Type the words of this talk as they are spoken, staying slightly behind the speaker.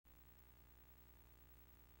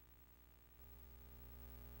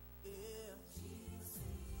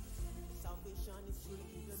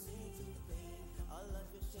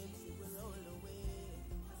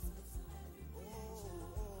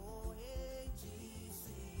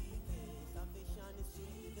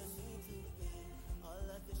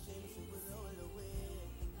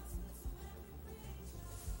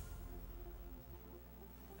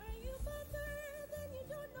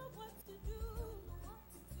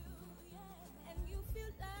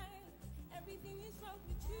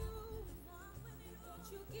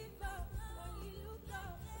give up. When you look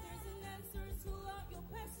up, there's an answer to all your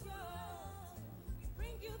questions. We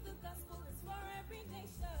bring you the gospel, it's for every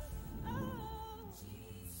nation. Oh,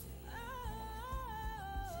 Jesus.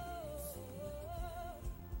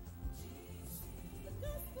 The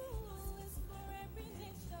gospel is for every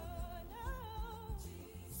nation.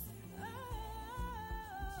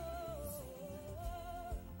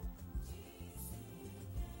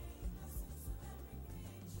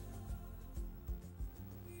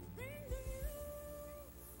 We bring the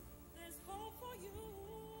news. There's hope for you.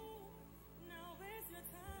 Now is your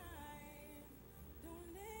time. Don't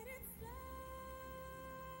let it slide.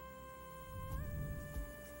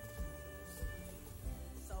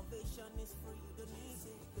 Salvation is free, you don't need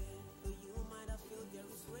to pay. Though you might have felt there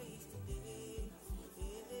is grace today.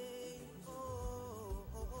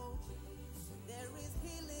 There is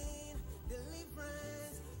healing,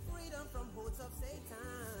 deliverance, freedom from holds of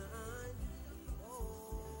Satan.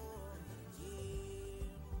 Oh, yeah.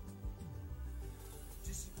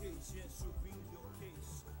 Just in case, yes, so bring your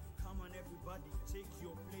case. Come on, everybody, take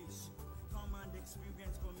your place. Come and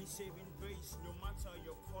experience for me saving grace. No matter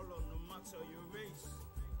your color, no matter your race.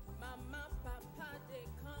 Mama, papa, they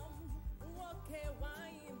come. Okay,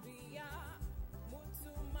 why in Bia?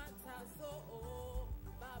 Mutu matazo,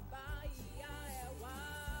 Baba,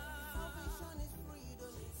 salvation is free,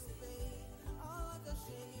 don't need to pay. All the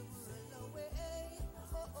shame you will run away. Yeah.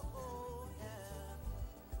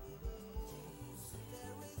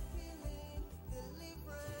 There is healing,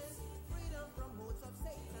 deliverance, freedom from holds of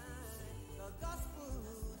Satan. The gospel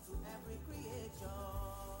to every creature.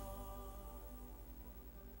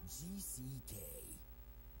 GCK,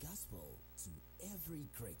 gospel to every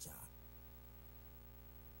creature.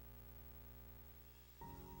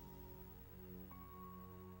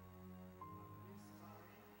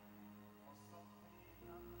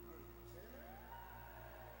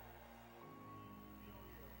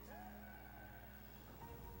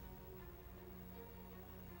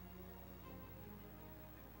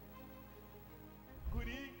 Good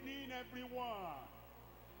evening, everyone.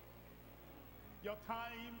 Your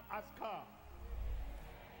time has come.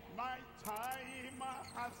 My time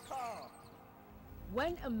has come.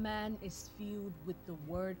 When a man is filled with the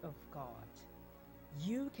word of God,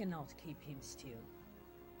 you cannot keep him still.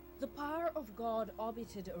 The power of God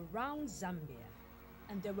orbited around Zambia,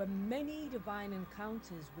 and there were many divine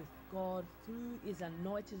encounters with God through his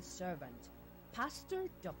anointed servant, Pastor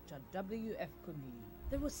Dr. W.F. Kumili.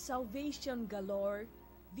 There was salvation galore,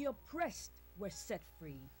 the oppressed were set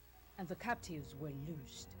free, and the captives were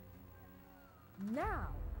loosed.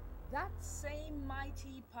 Now, that same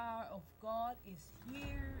mighty power of God is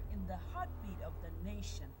here in the heartbeat of the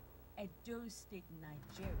nation, Edo State,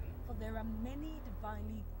 Nigeria. For there are many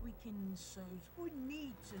divinely quickened souls who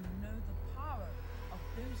need to know the power of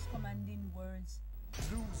those commanding words,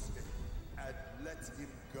 "Loose him and let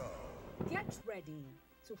him go." Get ready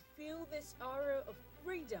to feel this aura of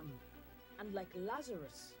freedom, and like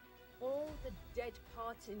Lazarus, all the dead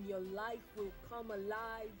parts in your life will come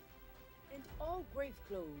alive, and all grave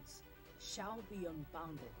clothes shall be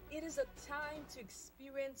unbounded. It is a time to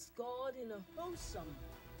experience God in a wholesome,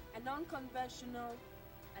 an unconventional,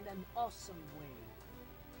 and an awesome way.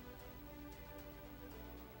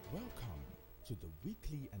 Welcome to the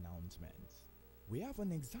weekly announcements. We have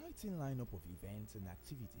an exciting lineup of events and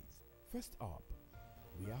activities. First up,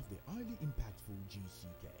 we have the highly impactful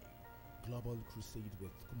GCK, Global Crusade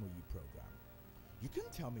with Kumoyi program. You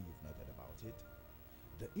can't tell me you've not heard about it.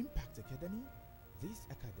 The Impact Academy? This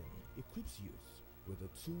academy equips youth with the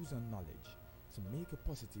tools and knowledge to make a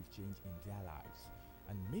positive change in their lives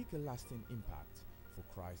and make a lasting impact for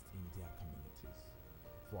Christ in their communities.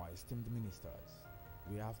 For our esteemed ministers,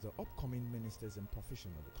 we have the upcoming Ministers and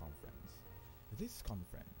Professional Conference. This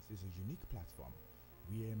conference is a unique platform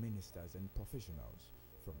where ministers and professionals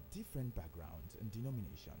from different backgrounds and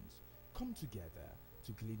denominations come together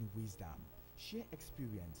to glean wisdom, share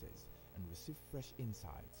experiences, and receive fresh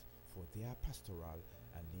insights for their pastoral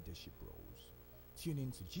and leadership roles. Tune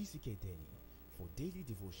in to GCK Daily for daily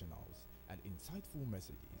devotionals and insightful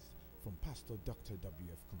messages from Pastor Dr.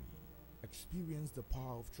 W.F. Kumili. Experience the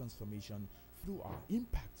power of transformation through our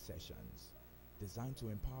impact sessions, designed to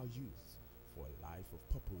empower youth for a life of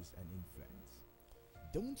purpose and influence.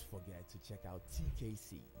 Don't forget to check out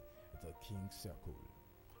TKC, the King Circle,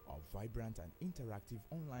 our vibrant and interactive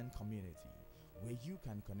online community where you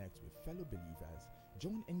can connect with fellow believers,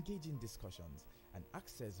 join engaging discussions, and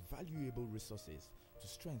access valuable resources to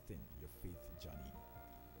strengthen your faith journey.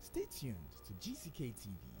 Stay tuned to GCK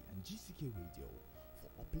TV and GCK Radio for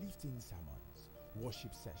uplifting sermons,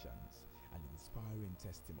 worship sessions, and inspiring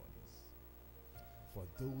testimonies. For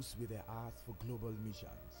those with their hearts for global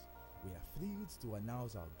missions, we are thrilled to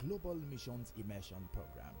announce our Global Missions Immersion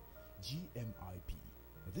Program, GMIP.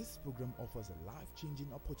 This program offers a life-changing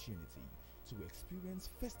opportunity to experience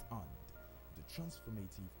firsthand the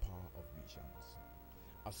transformative power of missions.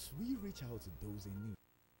 As we reach out to those in need,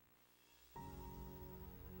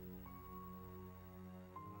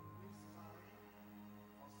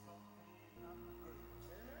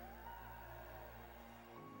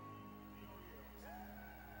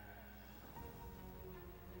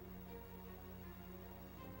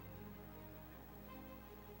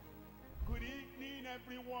 Good evening,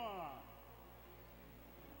 everyone.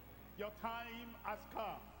 Your time has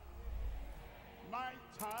come. My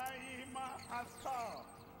time has come.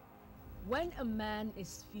 When a man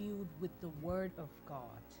is filled with the word of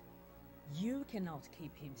God, you cannot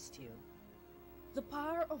keep him still. The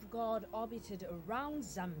power of God orbited around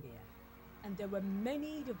Zambia, and there were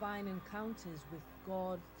many divine encounters with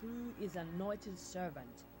God through his anointed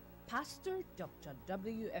servant, Pastor Dr.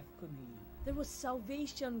 W.F. Kumuyi. There was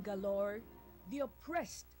salvation galore, the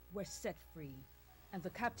oppressed were set free, and the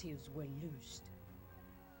captives were loosed.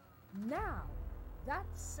 Now, that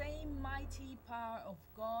same mighty power of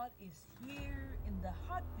God is here in the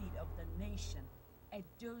heartbeat of the nation,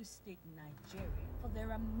 Edo State, Nigeria. For there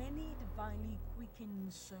are many divinely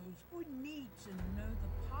quickened souls who need to know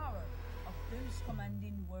the power of those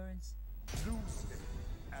commanding words. Loose him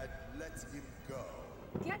and let him go.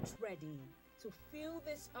 Get ready to feel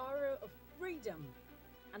this aura of freedom,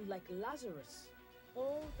 and like Lazarus,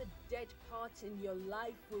 all the dead parts in your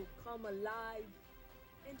life will come alive,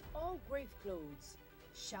 and all grave clothes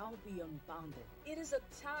shall be unbounded. It is a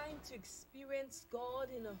time to experience God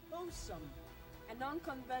in a wholesome, an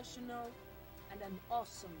unconventional, and an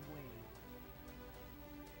awesome way.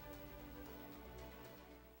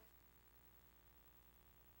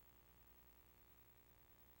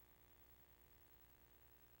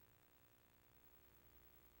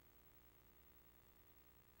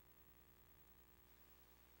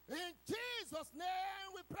 In Jesus'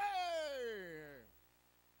 name we pray.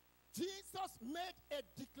 Jesus made a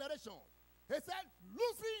declaration. He said,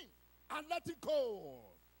 loose him and let him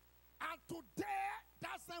go. And today,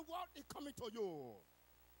 that same word is coming to you.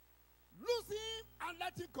 Loose him and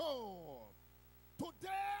let him go. Today,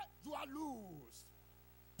 you are loose.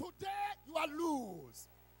 Today, you are loose.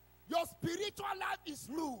 Your spiritual life is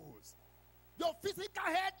loose. Your physical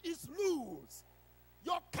health is loose.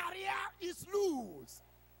 Your career is loose.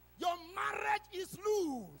 Your marriage is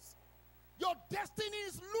loose. Your destiny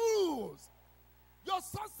is loose. Your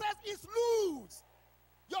success is loose.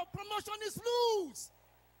 Your promotion is loose.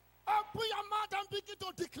 Open your mouth and begin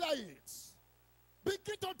to declare it.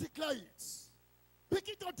 Begin to declare it.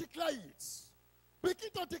 Begin to declare it. Begin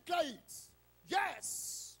to declare it.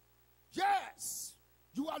 Yes. Yes.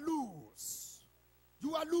 You are loose.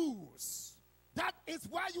 You are loose. That is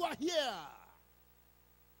why you are here.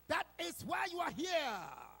 That is why you are here.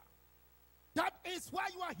 That is why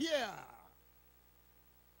you are here.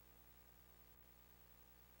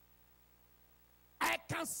 I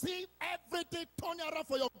can see everything turning around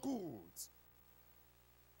for your good.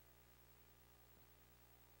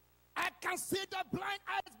 I can see the blind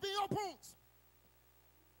eyes being opened.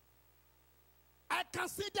 I can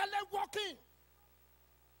see the leg walking.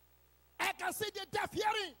 I can see the deaf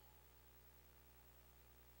hearing.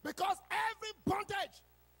 Because every bondage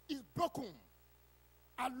is broken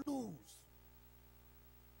and loose.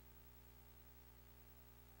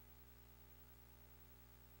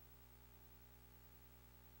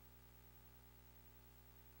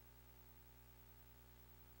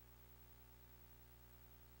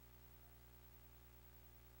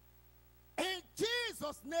 In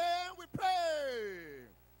Jesus' name we pray.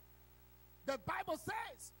 The Bible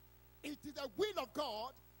says it is the will of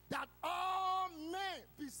God that all men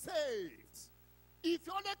be saved. If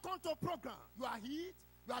you only come to a program, you are healed,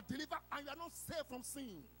 you are delivered, and you are not saved from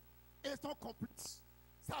sin, it's not complete.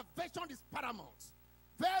 Salvation is paramount.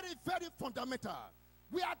 Very, very fundamental.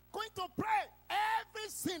 We are going to pray every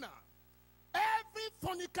sinner, every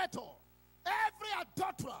fornicator, every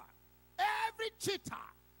adulterer, every cheater,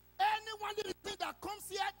 anyone that comes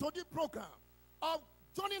here to the program or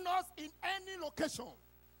joining us in any location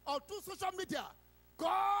or through social media,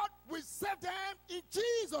 God will save them in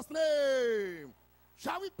Jesus' name.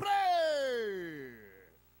 Shall we pray?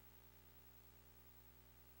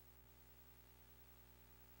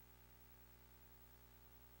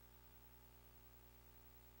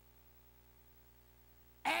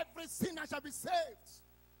 Every sinner shall be saved.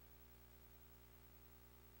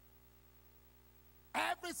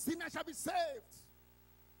 Every sinner shall be saved.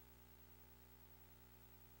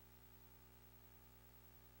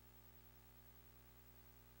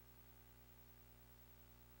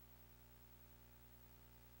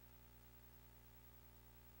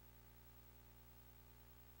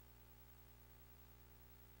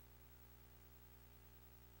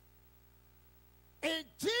 In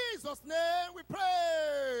Jesus' name we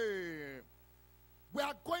pray. We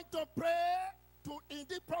are going to pray in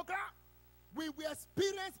this program. We will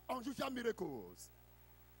experience unusual miracles.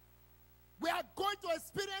 We are going to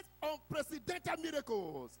experience unprecedented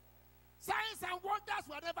miracles. Signs and wonders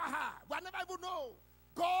we never had. We never even know.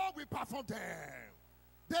 God will perform them.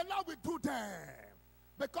 The Lord will do them.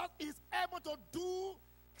 Because He's able to do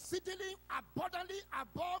exceedingly abundantly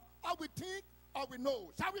above all we think or we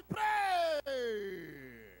know. Shall we pray?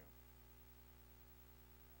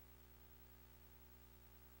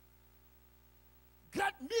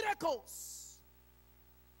 Great miracles,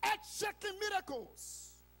 earth-shaking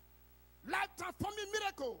miracles, life-transforming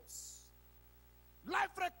miracles,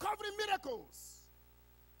 life-recovery miracles,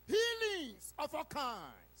 healings of all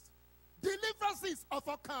kinds, deliverances of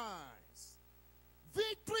all kinds,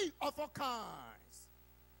 victory of all kinds,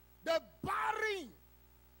 the barren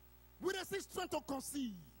with a strength to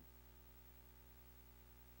conceive,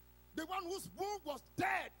 the one whose womb was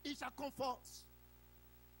dead, he shall comfort.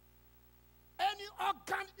 Any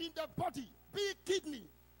organ in the body, be it kidney,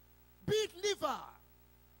 be it liver,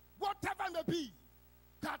 whatever it may be,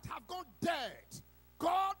 that have gone dead,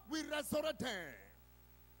 God will resurrect them.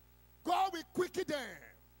 God will quicken them.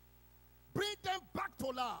 Bring them back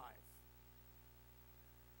to life.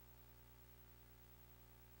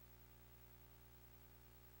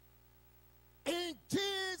 In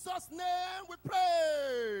Jesus' name we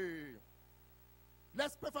pray.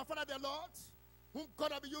 Let's pray for Father the Lord, whom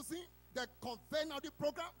God will be using the covenant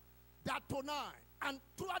program, that tonight and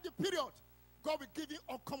throughout the period, God will give you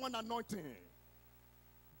uncommon anointing,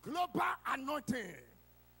 global anointing,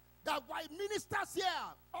 that while ministers here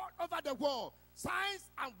all over the world, signs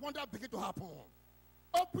and wonders begin to happen.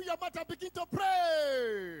 Open your mouth and begin to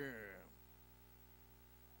pray.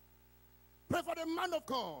 Pray for the man of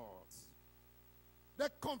God,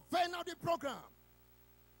 the covenant program.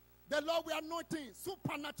 The Lord will anoint him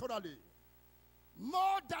supernaturally,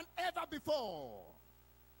 more than ever before.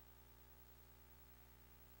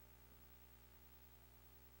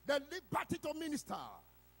 The liberty to minister,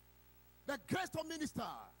 the grace to minister,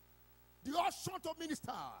 the unction to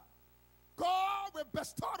minister, God will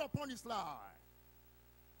bestow upon his life.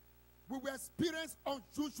 We will experience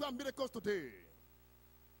unusual miracles today.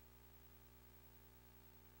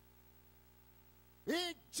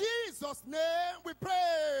 In Jesus' name we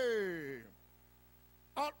pray.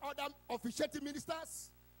 All other officiating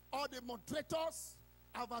ministers, all the moderators,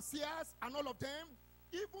 overseers, and all of them,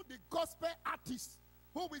 even the gospel artists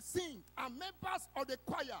who will sing, and members of the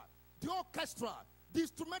choir, the orchestra, the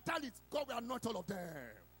instrumentalists, God will anoint all of them.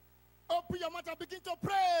 Open your mouth and begin to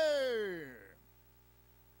pray.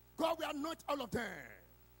 God will anoint all of them.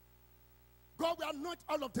 God will anoint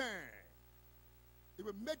all of them. He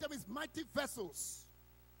will make them his mighty vessels.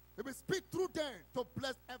 He will speak through them to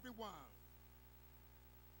bless everyone.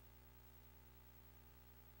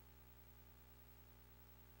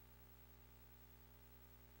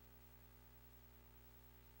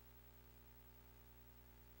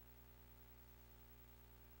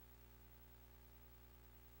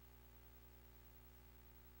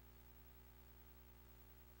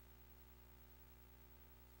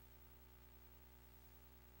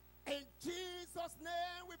 In Jesus'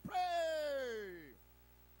 name we pray.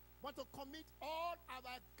 Want to commit all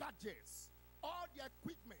our gadgets, all the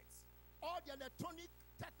equipment, all the electronic,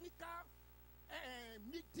 technical,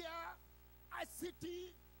 media,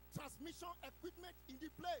 ICT, transmission equipment in the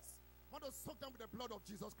place. Want to soak them with the blood of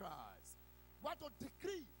Jesus Christ. Want to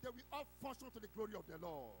decree that we all function to the glory of the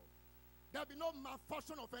Lord. There will be no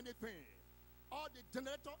malfunction of anything. All the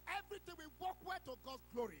generator, everything will work well to God's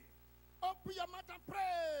glory. Open your mouth and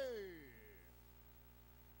pray.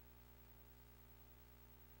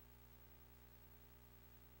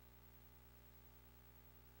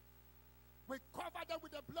 We cover them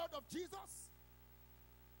with the blood of Jesus.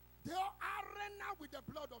 They are arena with the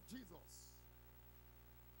blood of Jesus.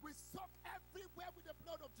 We soak everywhere with the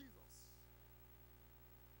blood of Jesus.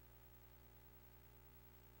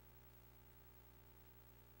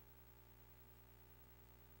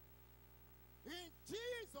 In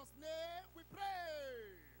Jesus' name we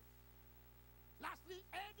pray. Lastly,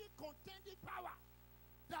 any contending power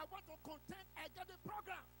that want to contend against the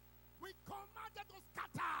program, we command them to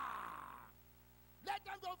scatter. Let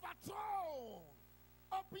them be overthrown.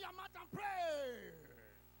 Open your mouth and pray.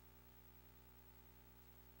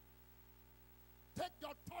 Take the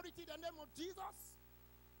authority in the name of Jesus.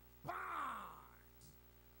 Bind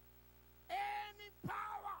any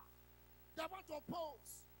power that want to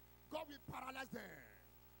oppose. God will paralyze them.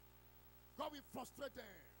 God will frustrate them.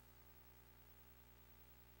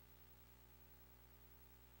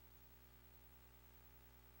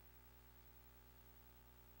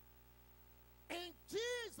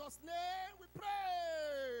 Jesus' name we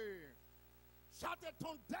pray. Shout a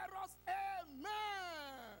thunderous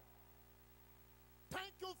amen.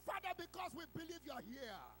 Thank you, Father, because we believe you are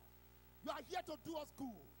here. You are here to do us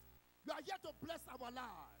good. You are here to bless our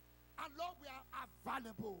life. And Lord, we are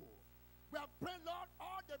available. We are praying, Lord,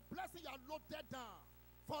 all the blessings you are loaded down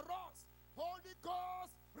for us. Holy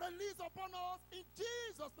Ghost, release upon us in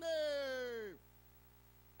Jesus' name.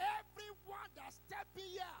 Everyone that steps in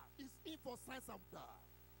here is in for signs and wonders.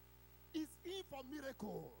 Is in for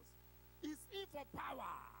miracles. Is in for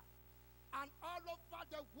power. And all over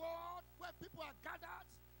the world where people are gathered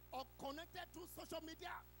or connected to social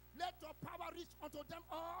media, let your power reach unto them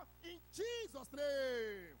all in Jesus'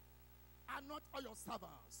 name. And not all your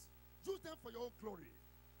servants. Use them for your own glory.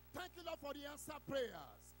 Thank you, Lord, for the answer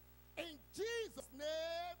prayers. In Jesus'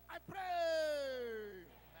 name I pray.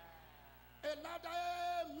 A loud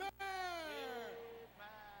amen.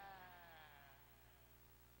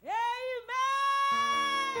 Amen.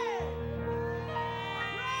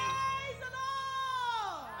 Praise the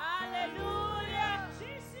Lord. Hallelujah.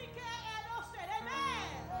 GCK and said amen.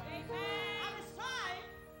 Amen. And it's time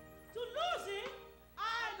to lose him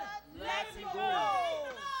and let him go. Praise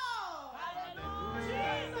the Lord.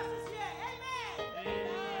 Hallelujah. Jesus is here. Amen.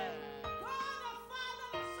 Amen. God the Father,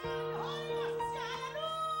 the Son, and the Holy Ghost is here.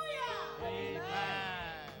 Hallelujah. Amen.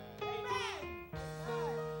 Amen.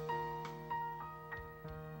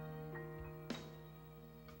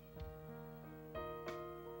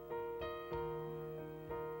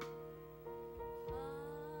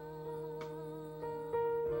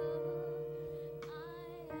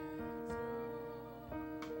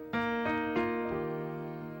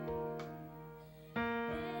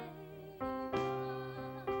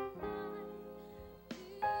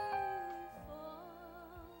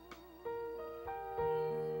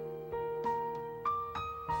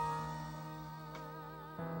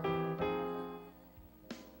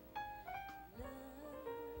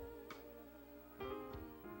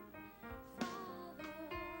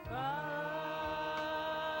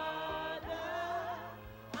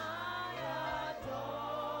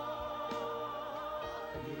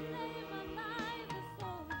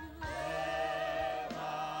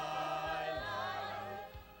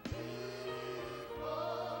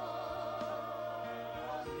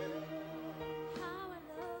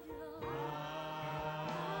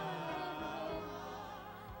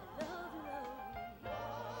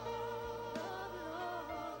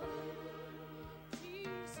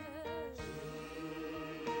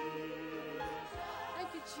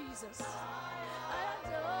 Jesus. I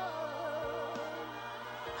adore.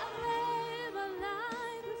 I lay my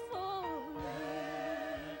life before you.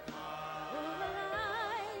 Lay my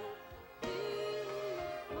life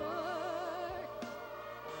before.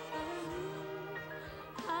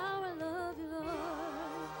 How I love you,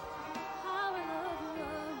 Lord. How I love you,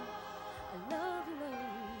 Lord. I love you, Lord.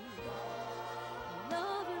 I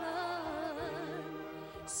love you, Lord.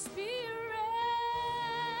 Spirit.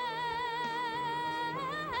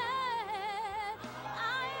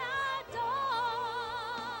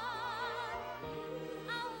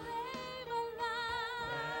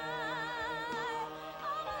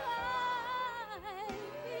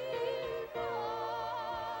 All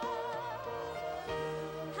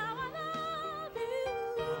the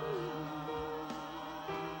police,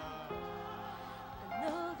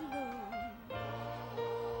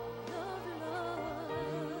 all the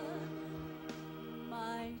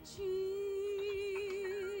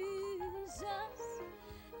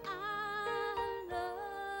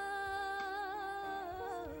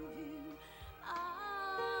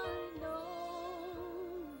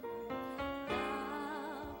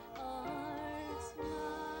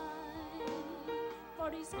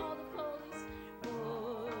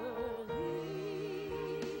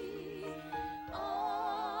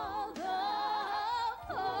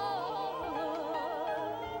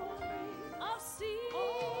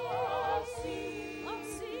of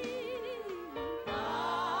sea, I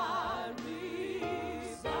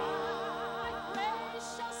reside, my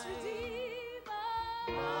precious Redeemer,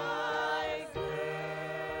 my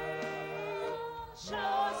precious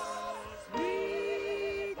Redeemer.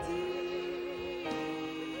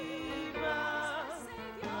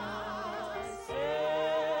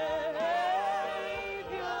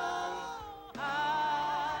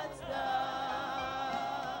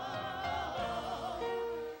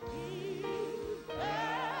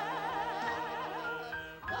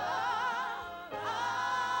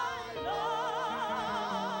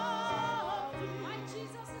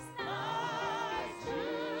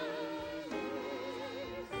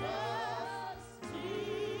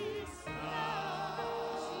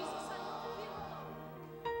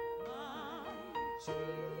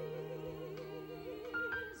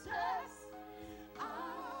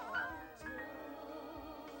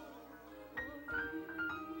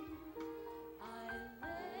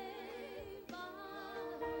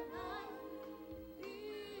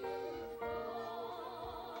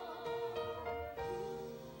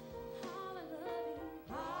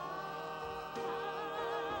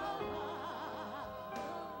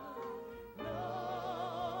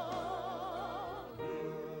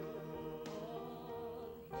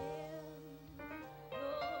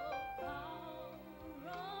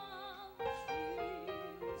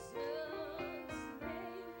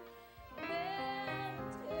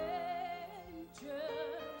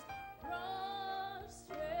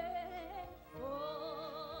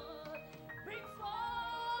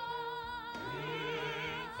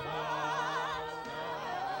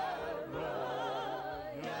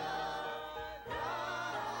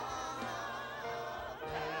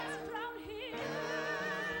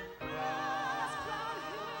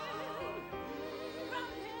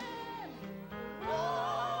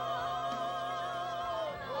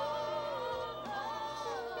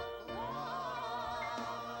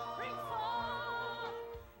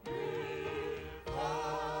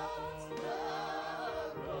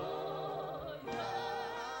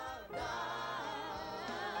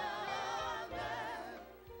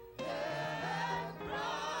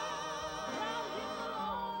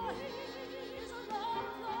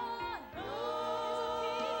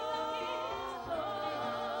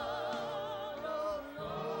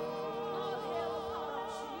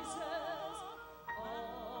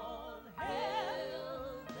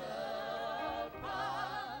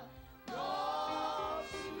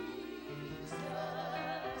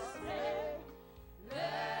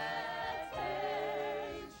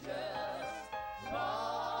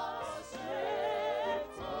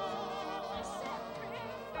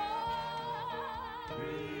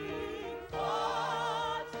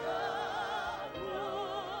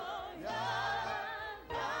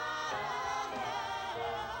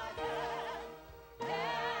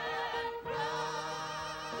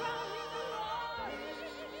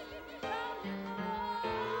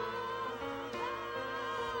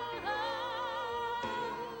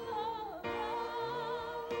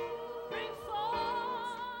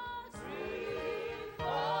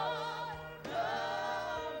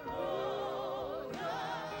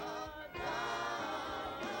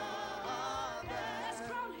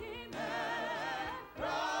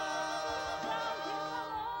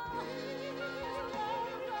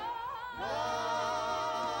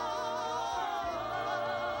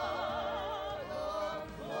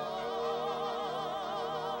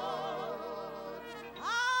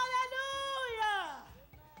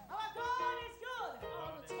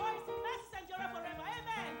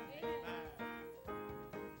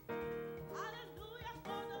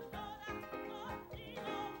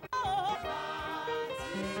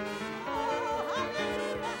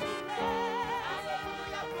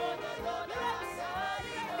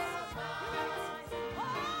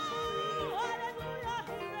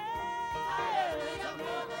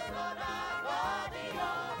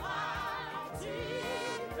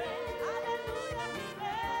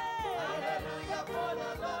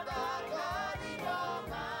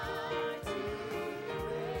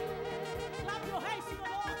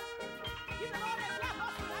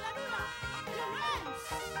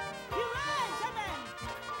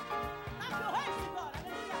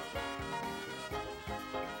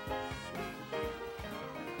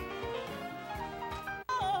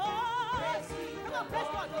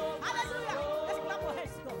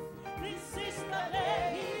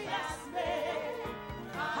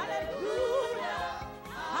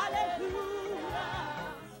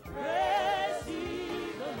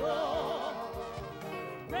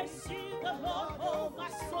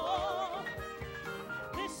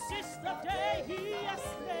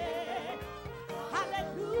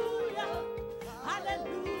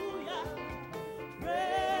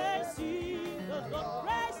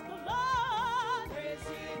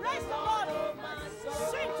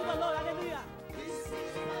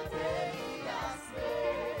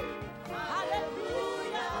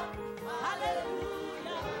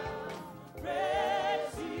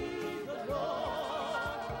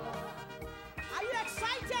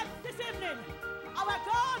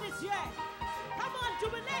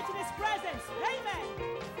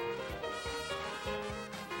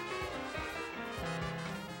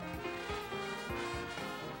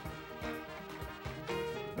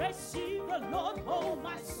 Receive the Lord, oh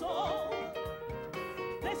my soul.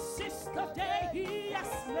 This is the day He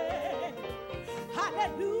has made.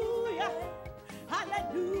 Hallelujah,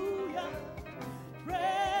 hallelujah.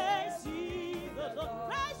 Praise ye the Lord.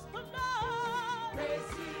 Praise the Lord.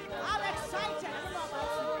 I'm excited. I don't know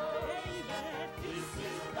about you. Amen. This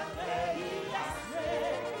is the day He has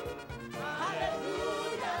made.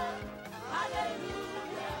 Hallelujah.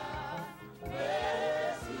 Hallelujah.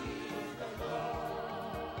 Praise He the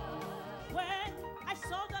Lord. When I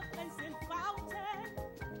saw the cleansing fountain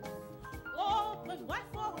open wide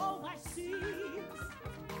for all my sins,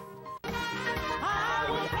 I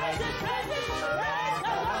will praise Him, praise Him, praise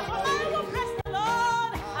the Lord. I will praise the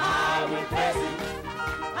Lord. I will praise Him.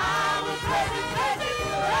 I will praise Him, praise Him,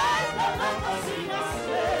 praise the Lord for sinners'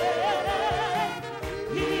 sake.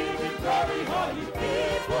 Give Him glory, all you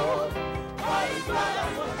people, for His brother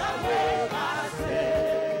was away my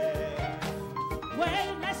sin. When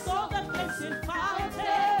I saw the cleansing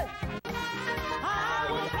fountain, I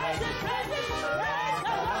will praise Him, praise Him, praise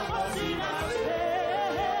the Lord for sinners'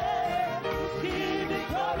 sake. Give Him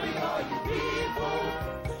glory, all you people,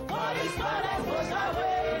 for His brother was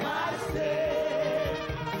away my sin.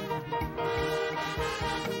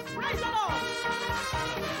 Praise the Lord.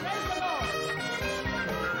 Praise the Lord.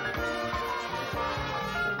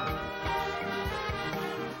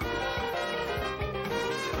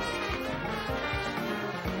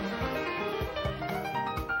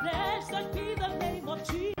 Blessed be the name of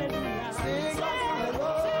Jesus. Sing unto the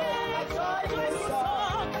Lord a joyful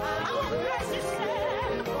song. I will praise His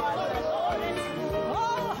name, for the Lord is good.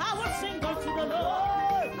 Oh, I will sing unto the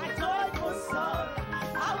Lord a joyful song.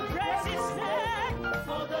 I will praise His name,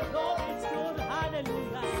 for the Lord is good.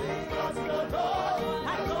 Hallelujah. Sing unto the Lord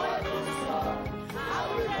a joyful song. I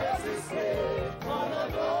will praise His name, for the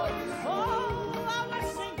Lord is good. Oh, I will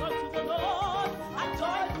sing unto the Lord a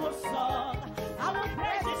joyful song. I will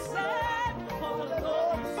praise His name, for the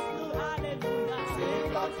Lord is good. Hallelujah.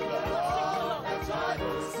 Sing unto the Lord a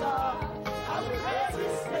joyful song. I will praise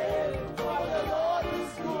His name, for the Lord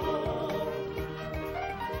is good.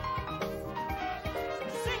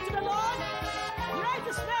 Sing to the Lord. Praise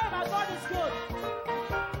His name, our God is good.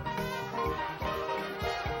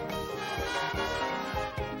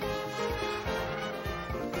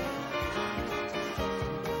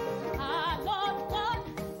 Ah, Lord God,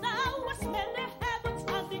 Thou hast made the heavens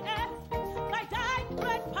and the earth by Thy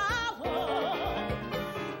great power.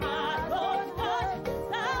 Ah, Lord God,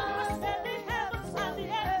 Thou hast made the heavens and the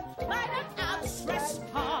earth by Thy outstretched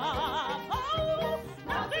arm. Oh,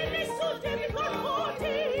 nothing is too difficult for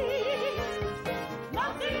Thee.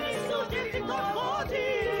 Nothing is too difficult for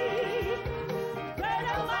Thee. Great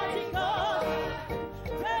and mighty God,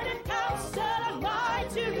 great and counselor,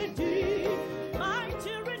 mighty redeemed,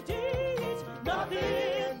 mighty redeemed.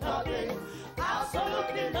 Nothing, nothing,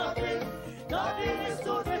 absolutely nothing, nothing is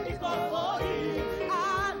too difficult for Thee.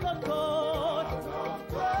 Ah, Lord God,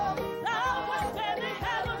 Thou hast made the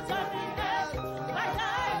heavens and the earth by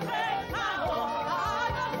Thy great power. Ah,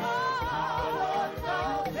 Lord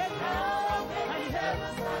God, made heaven and the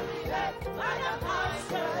heavens and the earth by Thy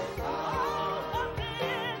outstretched arm. Oh,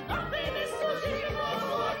 nothing, nothing is too difficult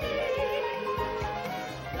for Thee.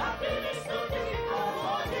 Nothing is too difficult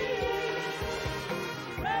for Thee.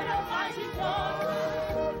 Great and mighty God,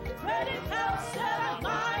 great and counselor,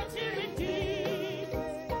 mighty redeemed.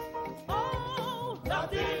 Oh,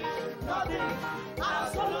 nothing, nothing,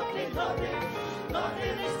 absolutely nothing,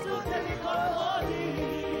 nothing is too difficult for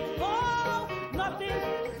Thee. Oh, nothing,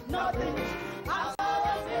 nothing,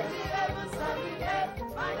 absolutely the heavens and the earth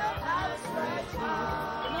by the outstretched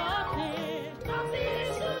arm. Nothing, nothing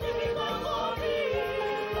is too difficult for Thee.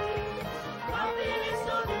 Nothing is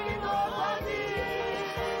too difficult for Thee.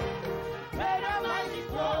 Great and mighty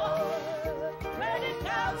God, great and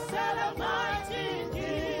counselor, mighty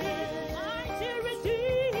redeemed, mighty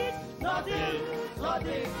redeemed. Nothing,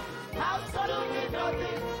 nothing, absolutely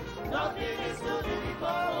nothing, nothing is too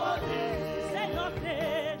difficult for Thee. Say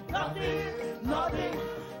nothing, nothing, nothing,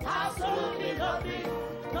 absolutely nothing,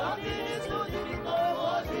 nothing is too difficult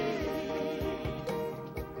for Thee.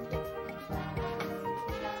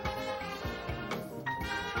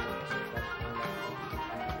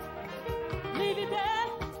 Leave it there,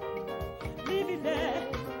 leave it there.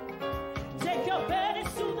 Take your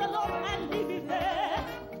burdens to the Lord and leave it there.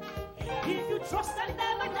 If you trust and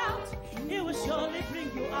never doubt, He will surely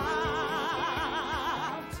bring you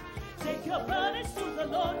out. Take your burdens to the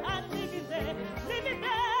Lord and leave it there. Leave it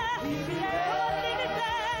there, leave it there, leave it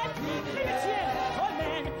there, leave it here. Oh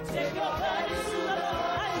man, take your burdens to the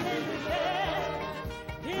Lord and leave it there.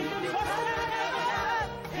 If you trust and never doubt,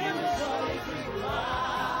 He will surely bring you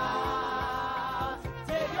out.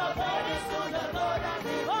 Take your burdens to the Lord and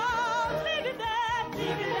leave it there. Leave it there,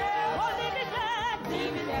 leave it there, oh leave it there,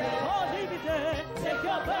 leave it there, oh leave it there. Take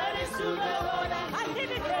your burdens to the Lord and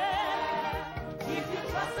leave it there. He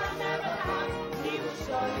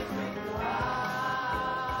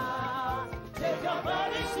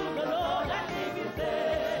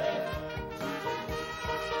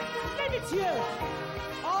it here.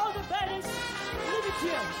 All the burdens, leave it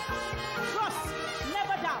here. Trust,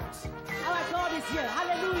 never doubt. Our God is here.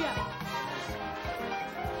 Hallelujah.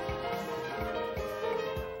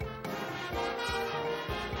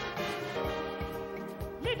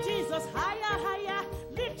 Lift Jesus higher, higher.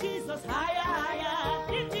 Lift Jesus higher,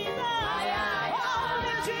 higher. Lift Jesus higher. Oh,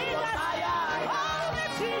 lift Jesus higher. Oh,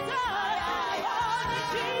 lift Jesus higher. Oh, lift Jesus higher.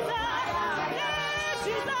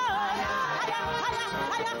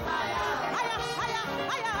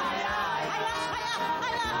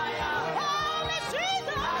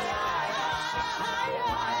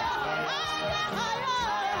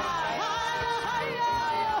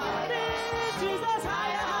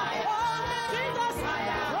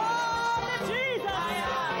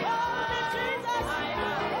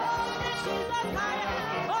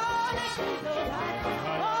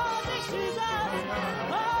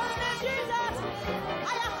 Lift Jesus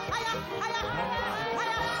higher, higher, higher, higher,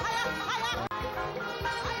 higher, higher, higher, higher,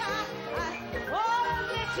 higher, higher. Oh,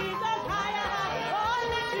 lift Jesus higher, higher, higher, higher,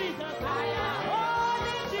 lift Jesus higher. Oh,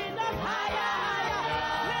 lift Jesus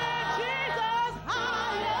higher.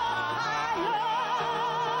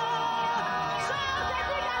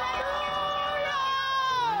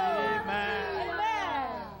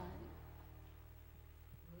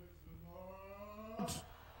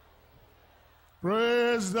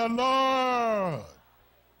 Praise the Lord.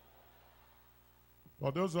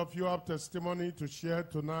 For those of you who have testimony to share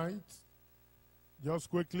tonight, just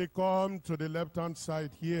quickly come to the left-hand side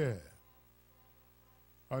here,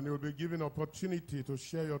 and you'll be given opportunity to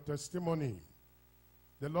share your testimony.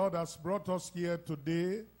 The Lord has brought us here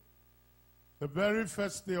today, the very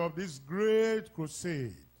first day of this great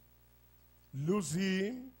crusade. Lose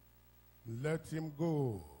him, let him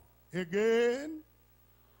go. Again,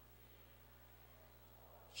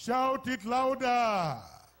 shout it louder.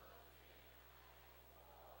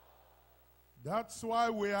 That's why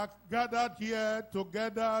we are gathered here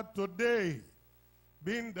together today,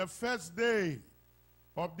 being the first day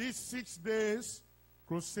of these 6 days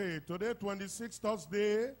crusade. Today, 26th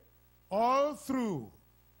Thursday, all through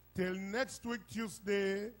till next week,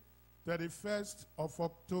 Tuesday, 31st of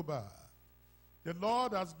October. The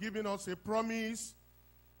Lord has given us a promise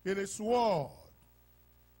in his word.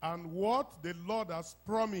 And what the Lord has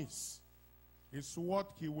promised is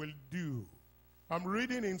what he will do. I'm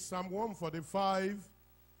reading in Psalm 145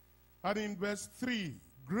 and in verse 3.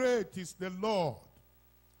 Great is the Lord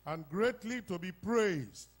and greatly to be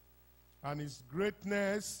praised, and his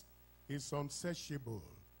greatness is unsearchable.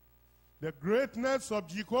 The greatness of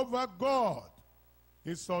Jehovah God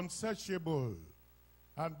is unsearchable.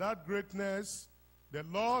 And that greatness the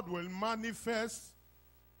Lord will manifest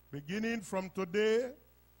beginning from today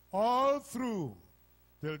all through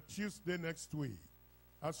till Tuesday next week.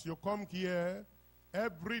 As you come here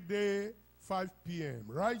every day, 5 p.m.,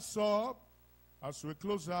 rise up as we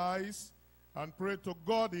close our eyes and pray to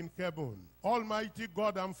God in heaven. Almighty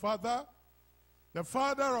God and Father, the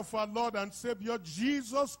Father of our Lord and Savior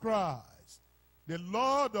Jesus Christ, the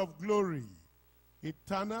Lord of glory,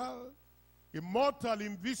 eternal, immortal,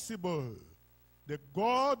 invisible, the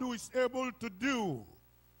God who is able to do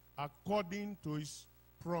according to his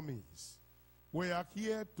promise. We are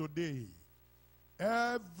here today,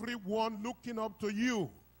 everyone looking up to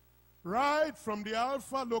you, right from the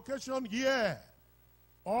Alpha location here,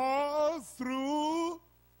 all through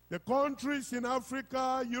the countries in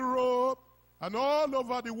Africa, Europe, and all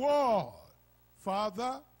over the world.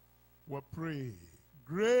 Father, we pray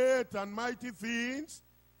great and mighty things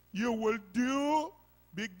you will do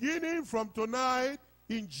beginning from tonight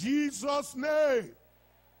in Jesus' name.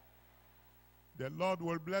 The Lord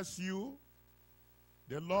will bless you.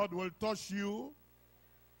 The Lord will touch you.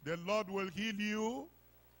 The Lord will heal you.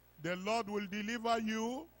 The Lord will deliver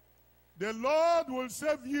you. The Lord will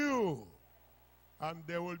save you. And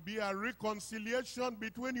there will be a reconciliation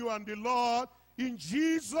between you and the Lord in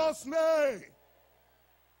Jesus' name.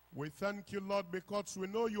 We thank you, Lord, because we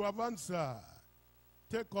know you have answered.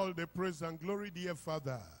 Take all the praise and glory, dear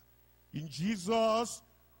Father. In Jesus'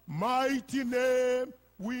 mighty name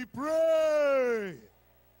we pray.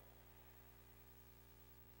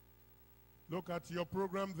 Look at your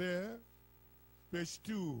program there, page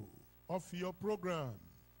 2 of your program.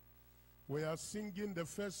 We are singing the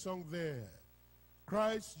first song there.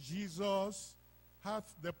 Christ Jesus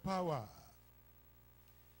hath the power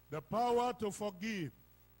to forgive,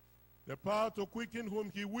 the power to quicken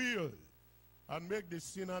whom he will, and make the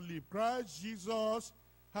sinner live. Christ Jesus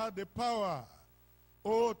had the power.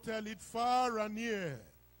 Oh, tell it far and near.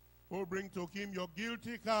 Oh, bring to him your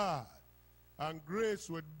guilty heart, and grace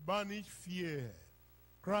would banish fear.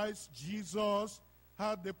 Christ Jesus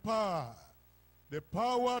had the power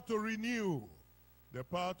to renew, the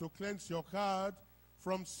power to cleanse your heart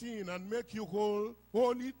from sin and make you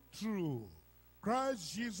holy true.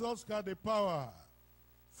 Christ Jesus had the power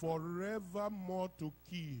forevermore to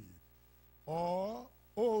keep, or,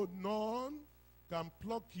 oh, none can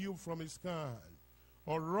pluck you from his hand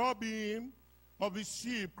or rob him of his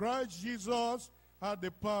sheep. Christ Jesus had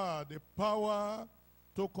the power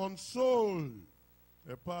to console,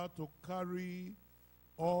 the power to carry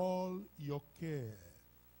all your care.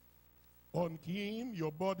 On him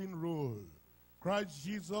your burden rolled. Christ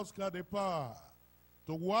Jesus had the power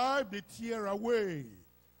to wipe the tear away.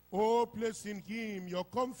 Oh, place in him your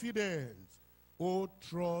confidence. Oh,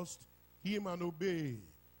 trust him and obey.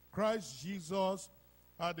 Christ Jesus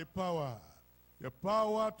had the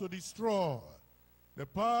power to destroy, the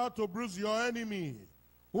power to bruise your enemy,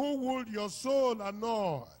 who would your soul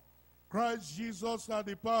annoy. Christ Jesus had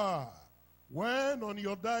the power, when on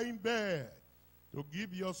your dying bed, to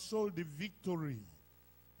give your soul the victory,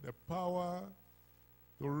 the power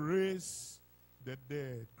to raise the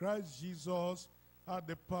dead. Christ Jesus had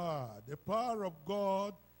the power of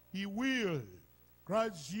God, he willed.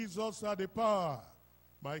 Christ Jesus had the power.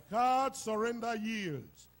 My heart surrender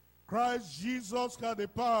yields. Christ Jesus had the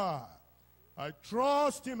power. I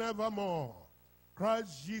trust him evermore.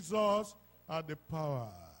 Christ Jesus had the power.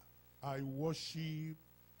 I worship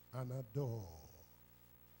and adore.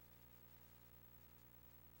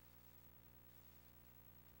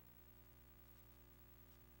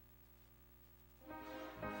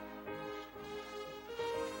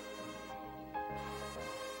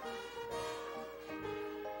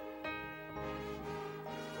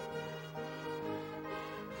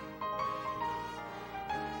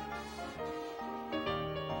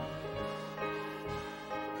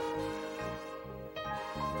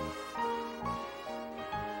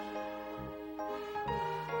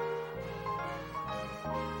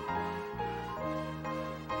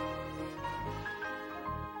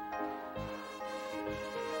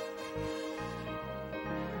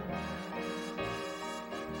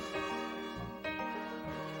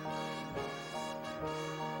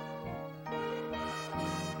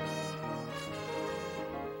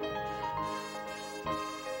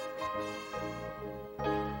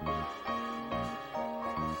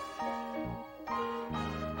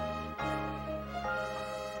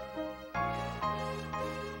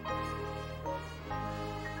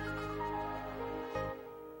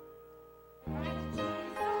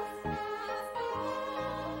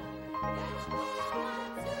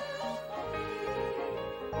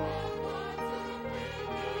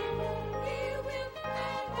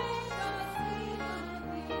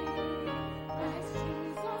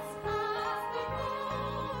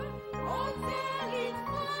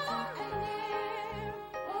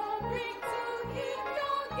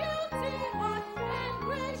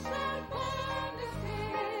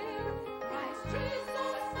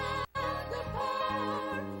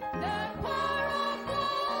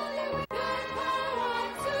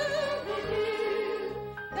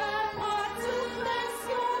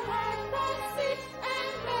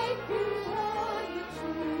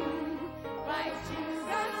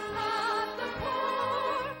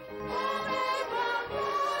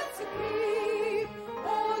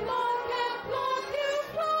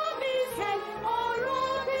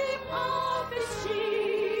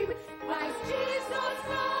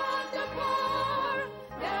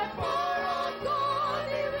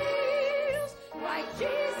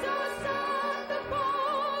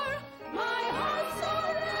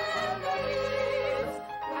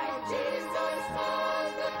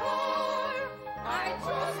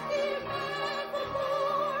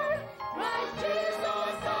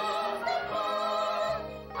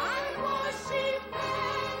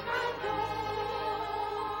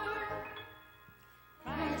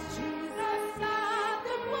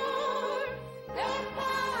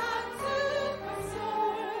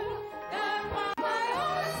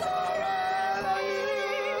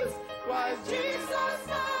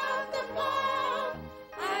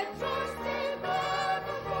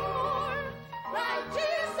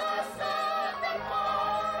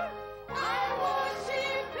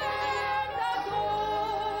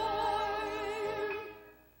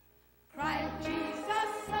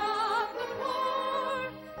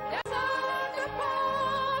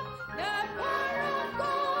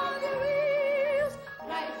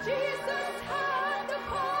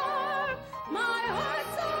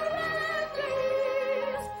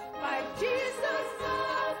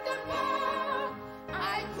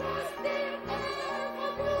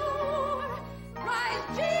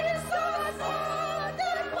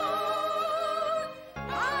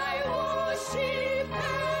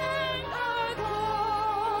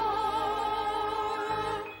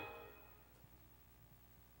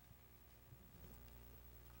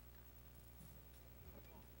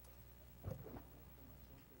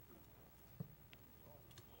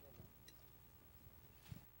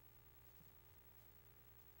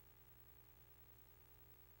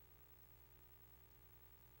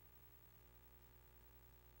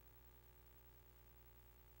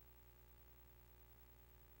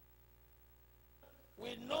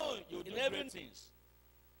 great things.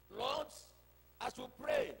 Lord, as we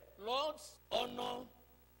pray, Lord, honor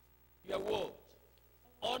your word.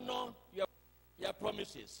 Honor your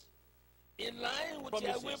promises. In line with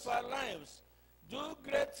your will for our lives, do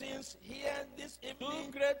great things here this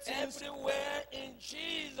evening, do great things everywhere in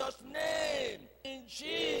Jesus' name. In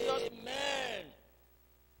Jesus' name.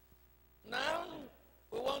 Now,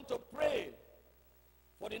 we want to pray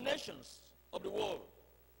for the nations of the world.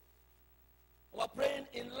 We're praying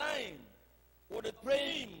in line with the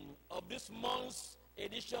praying of this month's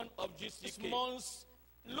edition of GCK. This month's,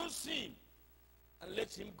 lose him and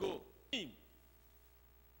let him go.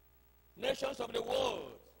 Nations of the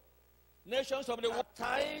world. Nations of the world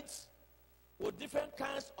tied with different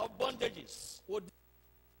kinds of bondages. With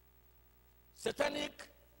satanic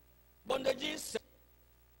bondages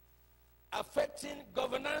affecting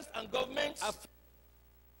governance and governments,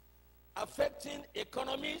 affecting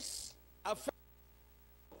economies,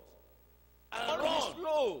 and run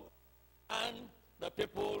slow, and the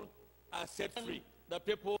people are set free. The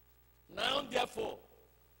people now, therefore,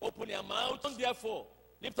 open your mouth. Therefore,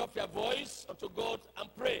 lift up your voice unto God and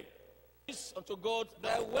pray. Unto God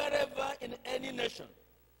that wherever in any nation,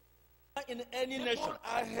 people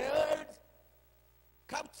are held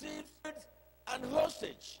captive and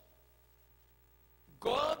hostage.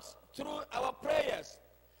 God, through our prayers,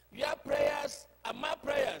 your prayers and my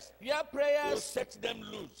prayers, your prayers will set them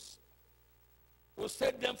loose, will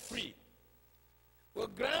set them free, will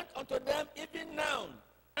grant unto them even now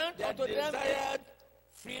their desired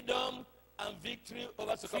freedom and victory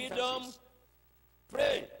over circumstances.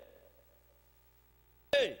 Pray.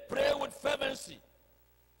 Pray with fervency.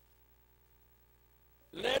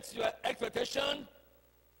 Let your expectation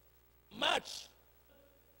match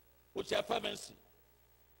with your fervency.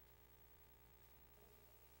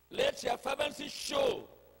 Let your fervency show.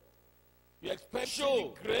 You expect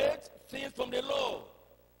great things from the Lord.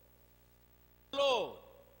 Lord,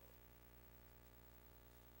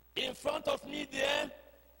 in front of me there,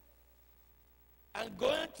 and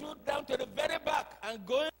going down to the very back, and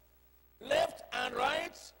going left and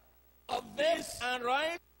right of this and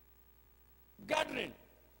right gathering.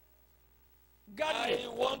 I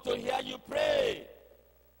want to hear you pray.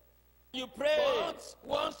 You pray. God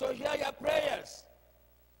wants to hear your prayers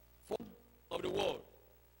of the world.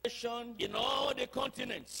 In all the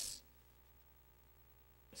continents,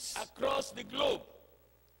 across the globe,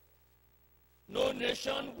 no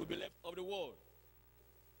nation will be left of the world.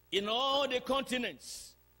 In all the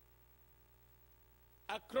continents,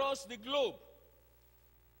 across the globe,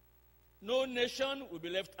 no nation will be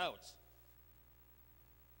left out.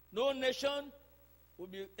 No nation will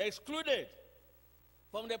be excluded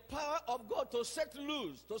from the power of God to set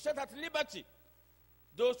loose, to set at liberty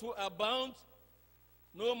those who are bound,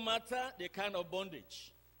 no matter the kind of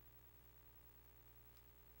bondage.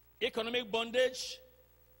 Economic bondage,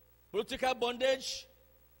 political bondage,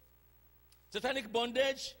 satanic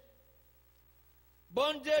bondage,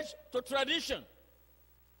 bondage to tradition,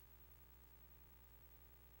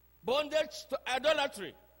 bondage to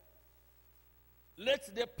idolatry.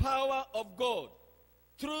 Let the power of God,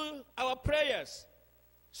 through our prayers,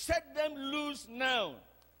 set them loose now.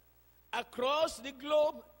 Across the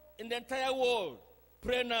globe, in the entire world,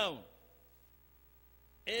 pray now.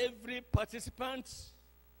 Every participant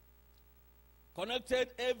connected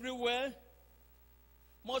everywhere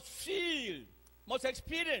must feel, must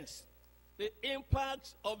experience the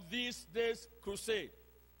impact of this day's crusade.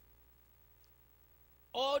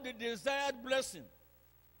 All the desired blessing,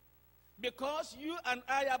 because you and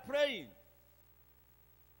I are praying,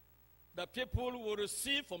 the people will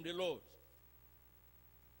receive from the Lord.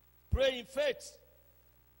 Pray in faith,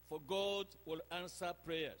 for God will answer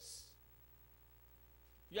prayers.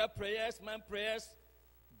 Your prayers, my prayers,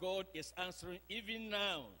 God is answering even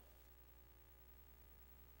now.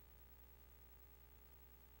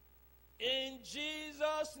 In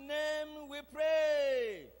Jesus' name we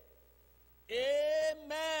pray.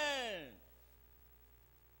 Amen.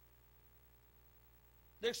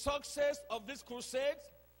 The success of this crusade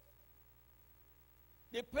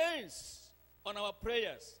depends on our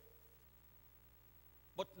prayers.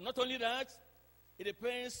 But not only that, it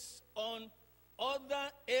depends on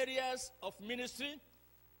other areas of ministry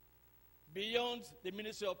beyond the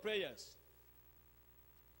ministry of prayers.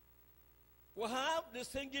 We have the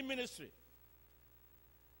singing ministry.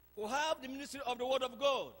 We have the ministry of the Word of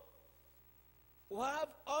God. We have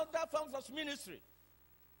other forms of ministry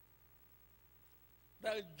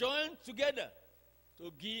that join together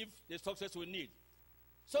to give the success we need.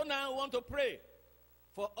 So now I want to pray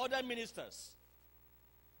for other ministers,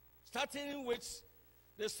 starting with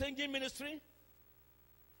the singing ministry,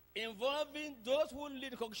 involving those who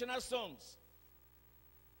lead congregational songs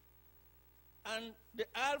and the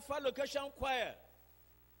Alpha Location Choir,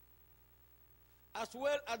 as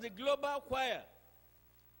well as the Global Choir,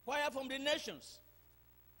 choir from the nations.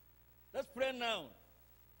 Let's pray now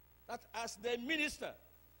that as they minister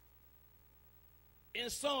in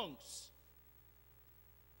songs,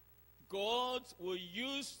 God will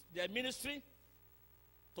use their ministry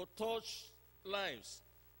to touch lives,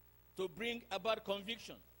 to bring about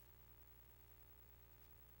conviction.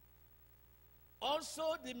 Also,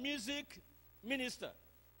 the music minister,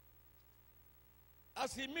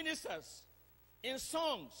 as he ministers in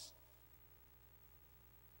songs,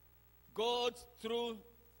 God, through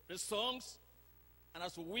the songs, and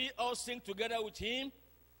as we all sing together with him,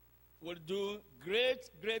 will do great,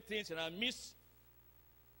 great things in our midst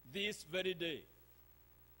this very day.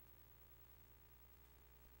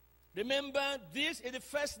 Remember, this is the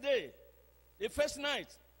first day, the first night,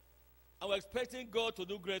 and we're expecting God to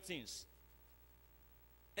do great things.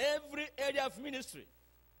 Every area of ministry,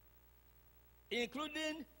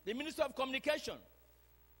 including the Ministry of Communication,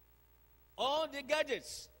 all the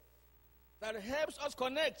gadgets that helps us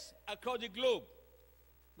connect across the globe,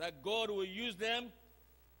 that God will use them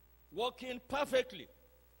working perfectly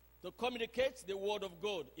to communicate the word of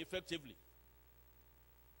God effectively.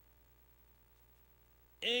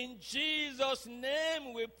 In Jesus'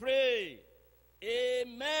 name we pray.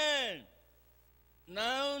 Amen.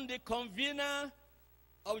 Now the convener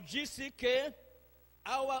of GCK,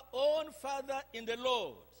 our own father in the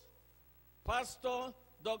Lord, Pastor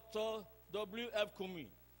Dr. W.F. Kumi.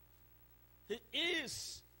 He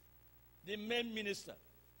is the main minister,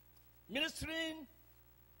 ministering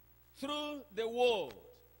through the word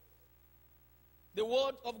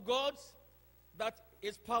of God that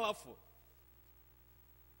is powerful.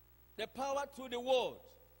 The power through the word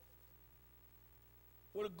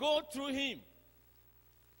will go through him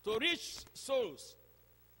to reach souls,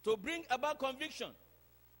 to bring about conviction.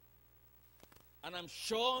 And I'm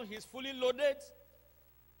sure he's fully loaded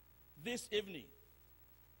this evening,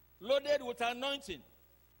 loaded with anointing,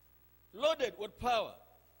 loaded with power,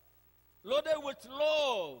 loaded with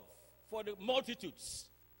love for the multitudes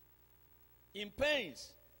in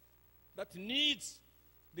pains that needs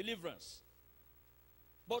deliverance.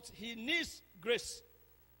 But he needs grace.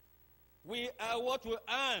 We are what we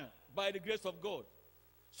are by the grace of God.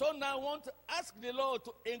 So now I want to ask the Lord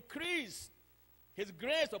to increase his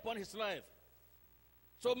grace upon his life.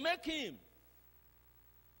 So make him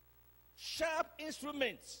sharp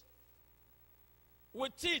instruments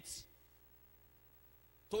with teeth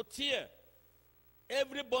to tear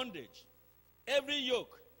every bondage, every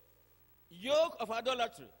yoke of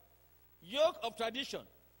idolatry, yoke of tradition,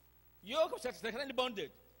 yoke of satanic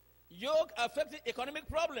bondage, yoke affecting economic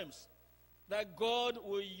problems, that God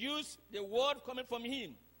will use the word coming from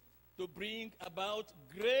him to bring about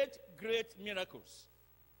great, great miracles.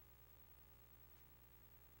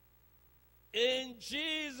 In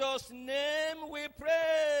Jesus' name we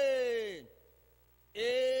pray.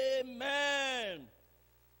 Amen.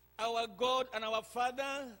 Our God and our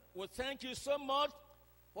Father, we thank you so much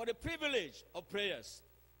for the privilege of prayers.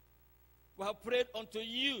 We have prayed unto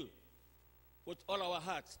you with all our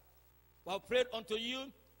hearts. We have prayed unto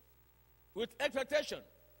you with expectation.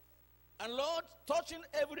 And Lord, touching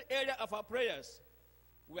every area of our prayers,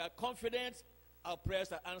 we are confident our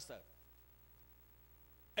prayers are answered.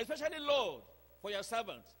 Especially, Lord, for your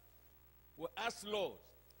servant, we ask, Lord,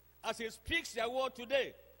 as he speaks your word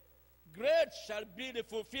today, great shall be the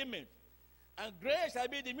fulfillment, and great shall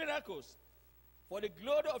be the miracles, for the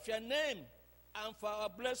glory of your name and for our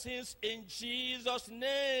blessings in Jesus'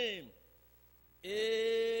 name.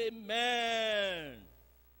 Amen.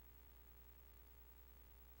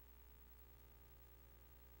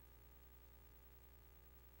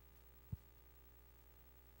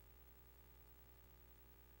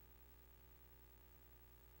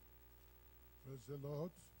 Praise the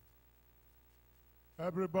Lord.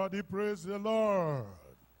 Everybody praise the Lord.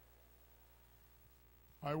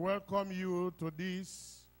 I welcome you to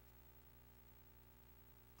this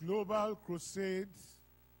Global Crusade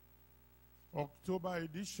October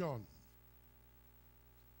edition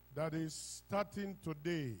that is starting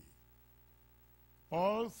today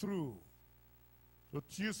all through to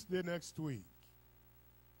Tuesday next week.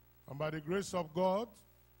 And by the grace of God,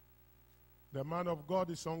 the man of God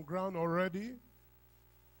is on ground already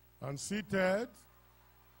and seated.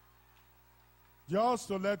 Just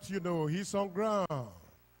to let you know, he's on ground.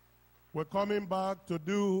 We're coming back to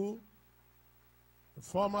do a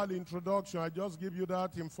formal introduction. I just give you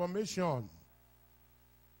that information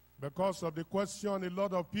because of the question a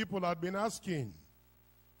lot of people have been asking.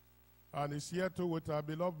 and is here too with our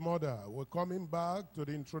beloved mother. We're coming back to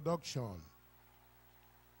the introduction.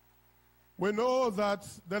 We know that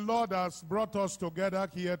the Lord has brought us together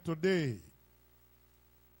here today,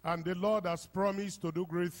 and the Lord has promised to do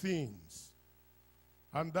great things.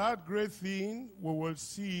 And that great thing, we will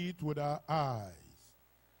see it with our eyes.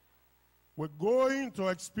 We're going to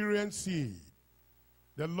experience it.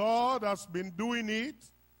 The Lord has been doing it,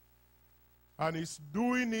 and is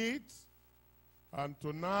doing it, and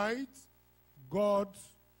tonight, God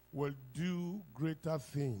will do greater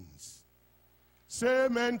things. Say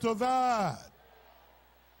amen to that.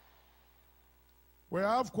 We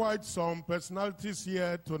have quite some personalities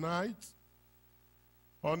here tonight.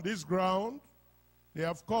 On this ground, they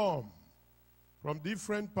have come from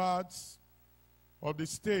different parts of the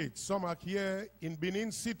state. Some are here in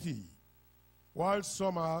Benin City, while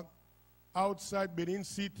some are outside Benin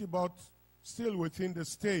City, but still within the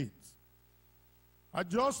state. I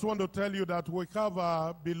just want to tell you that we have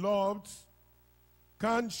our beloved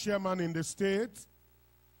CAN chairman in the state,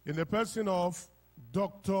 in the person of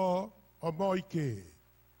Dr. Omoike.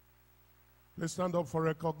 Please stand up for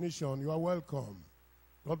recognition. You are welcome.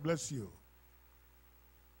 God bless you.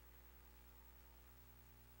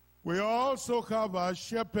 We also have a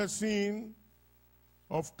chairperson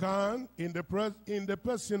of CAN in the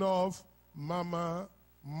person of Mama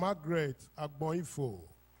Margaret Agboifo.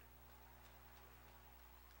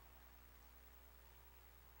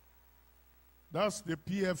 That's the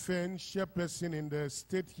PFN chairperson in the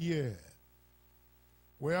state here.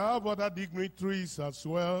 We have other dignitaries as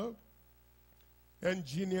well.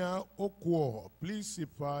 Engineer Okwo. Please,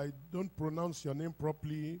 if I don't pronounce your name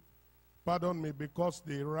properly, pardon me, because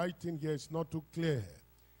the writing here is not too clear.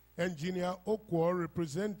 Engineer Okwo,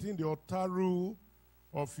 representing the Otaru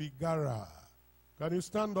of Igara. Can you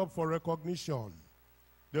stand up for recognition?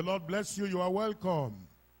 The Lord bless you. You are welcome.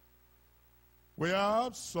 We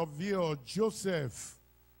have Surveyor Joseph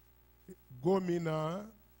Gomina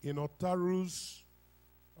in Otaru's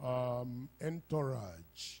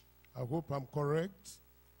entourage. I hope I'm correct.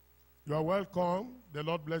 You are welcome. The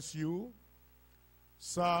Lord bless you.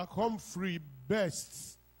 Sir Humphrey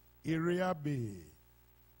Best Iriabe.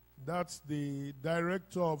 That's the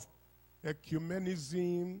Director of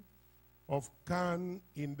Ecumenism of CAN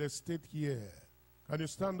in the state here. Can you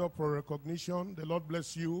stand up for recognition? The Lord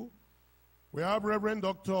bless you. We have Reverend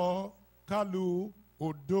Dr. Kalu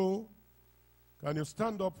Odo. Can you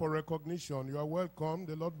stand up for recognition? You are welcome.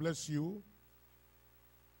 The Lord bless you.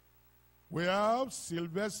 We have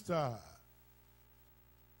Sylvester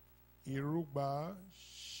Iruba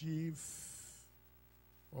Chief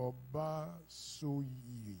Obasuyi.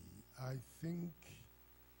 I think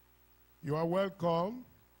you are welcome.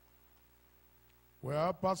 We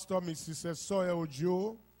have Pastor Mrs. Esoya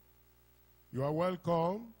Ojo. You are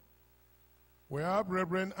welcome. We have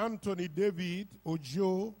Reverend Anthony David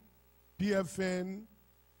Ojo, PFN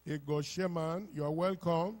Egosheman. You are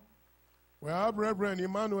welcome. We have Reverend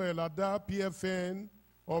Emmanuel Ada, PFN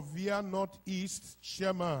of Via Northeast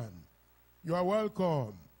Sherman. You are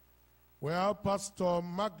welcome. We have Pastor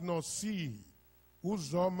Magnus C.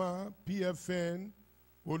 Uzoma, PFN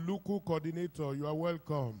Oluku Coordinator. You are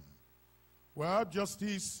welcome. We have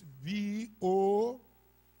Justice V.O.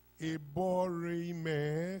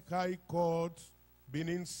 Eborime, High Court,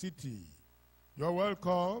 Benin City. You are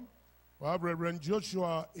welcome. We have Reverend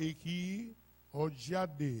Joshua Ehi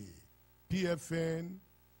Ojade, PFN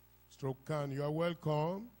Strokan. You are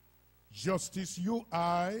welcome. Justice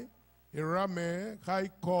U.I. Irame,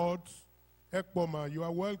 High Court, Ekpoma. You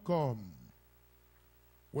are welcome.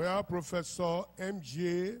 We have Professor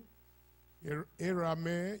M.J.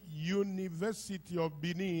 Irame, University of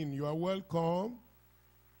Benin. You are welcome.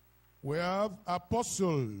 We have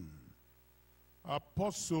Apostle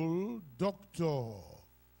Dr.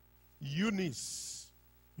 Eunice.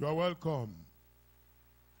 You are welcome.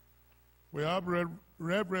 We have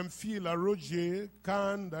Reverend Phil Aroje,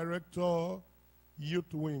 CAN Director,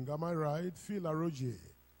 Youth Wing. Am I right? Phil Aroje.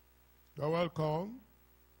 You are welcome.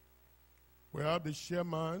 We have the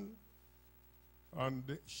chairman and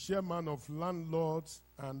the chairman of landlords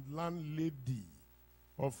and landlady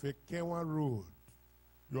of Ekenwa Road.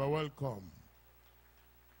 You are welcome.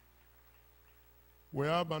 We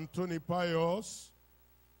have Anthony Pius.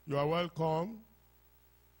 You are welcome.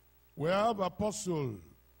 We have Apostle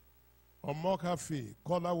Omokafi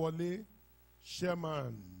Kolawole,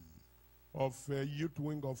 chairman of Youth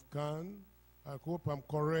Wing of CAN. I hope I'm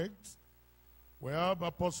correct. We have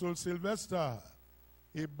Apostle Sylvester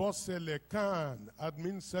Ibosele CAN,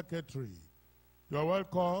 admin secretary. You are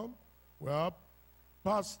welcome. We have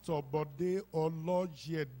Pastor Bode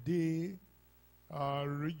Olojede,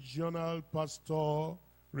 Regional Pastor,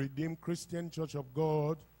 Redeemed Christian Church of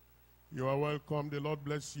God. You are welcome. The Lord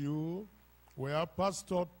bless you. We have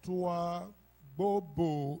Pastor Tua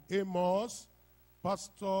Bobo Amos,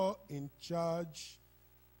 Pastor in charge.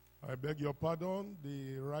 I beg your pardon.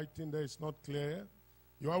 The writing there is not clear.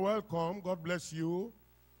 You are welcome. God bless you.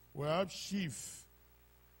 We have Chief.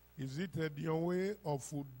 Is it Dionwe of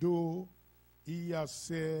Udo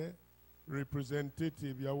Iyase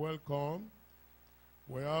representative? You are welcome.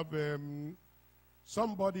 We have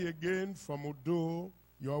somebody again from Udo.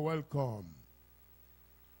 You are welcome.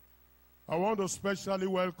 I want to specially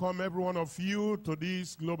welcome every one of you to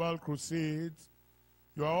this global crusade.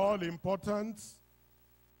 You are all important.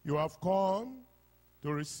 You have come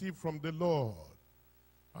to receive from the Lord.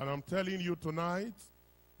 And I'm telling you tonight,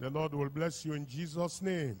 the Lord will bless you in Jesus'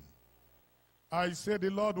 name. I say the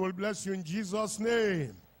Lord will bless you in Jesus'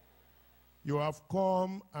 name. You have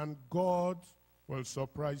come and God will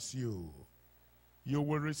surprise you. You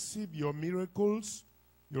will receive your miracles.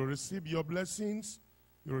 You'll receive your blessings.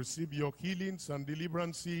 You'll receive your healings and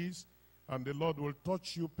deliverances. And the Lord will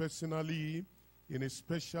touch you personally in a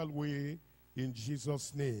special way in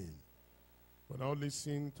Jesus' name. We'll now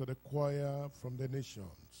listen to the choir from the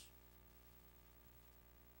nations.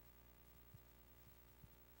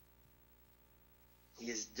 He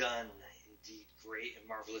has done indeed great and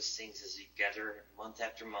marvelous things as we gather month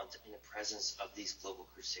after month in the presence of these global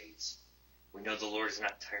crusades. We know the Lord is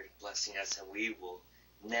not tired of blessing us, and we will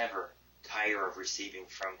never tire of receiving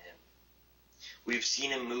from him. We've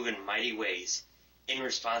seen him move in mighty ways in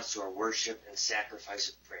response to our worship and sacrifice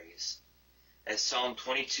of praise. As Psalm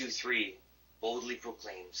 22:3 boldly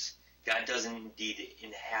proclaims, God does indeed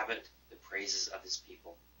inhabit the praises of his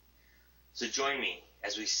people. So join me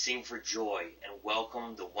as we sing for joy and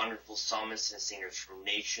welcome the wonderful psalmists and singers from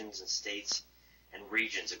nations and states and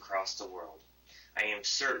regions across the world. I am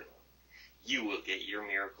certain you will get your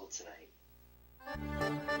miracle tonight.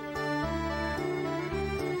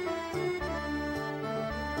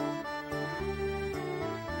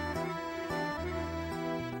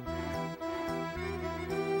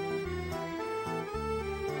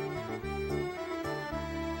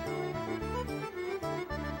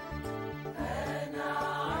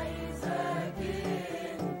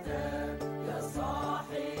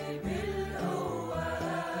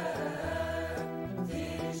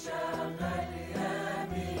 شغل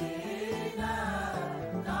يمينا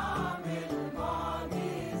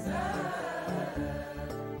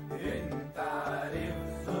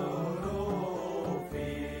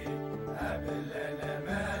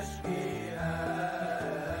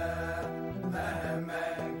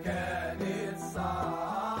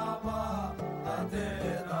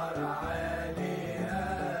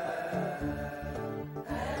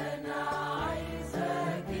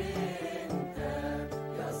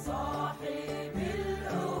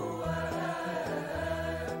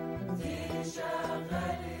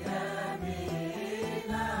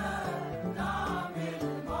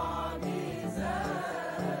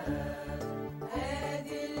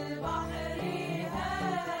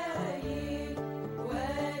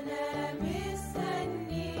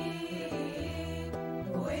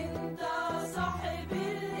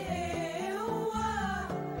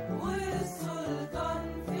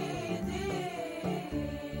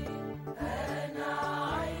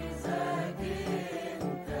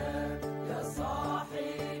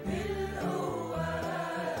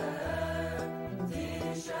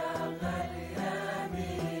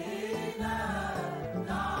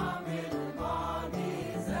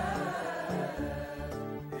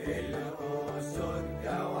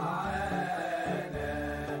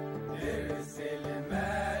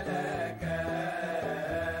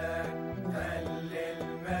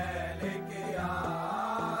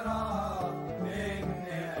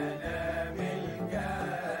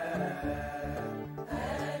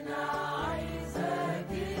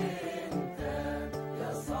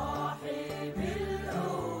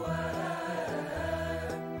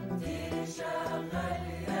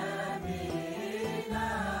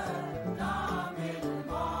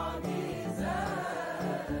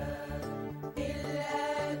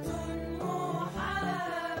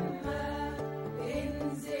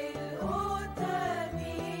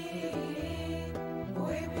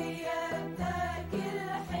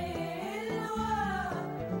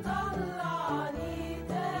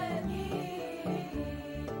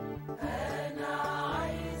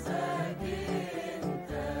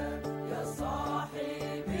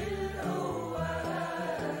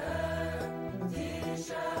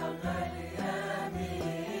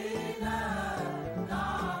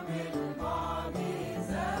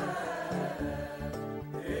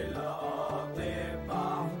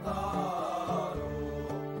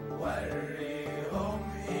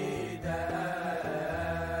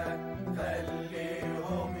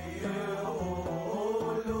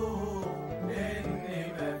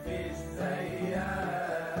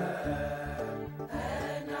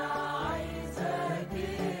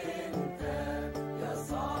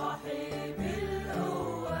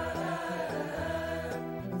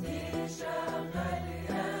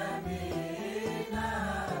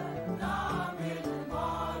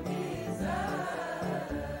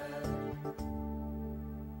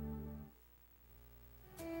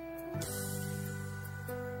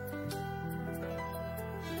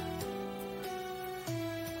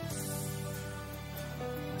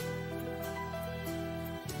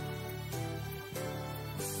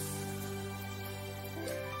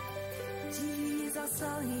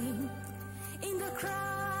saw him in the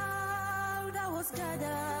crowd that was gathered,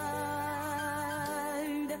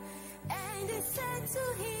 and they said to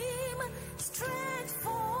him, stretch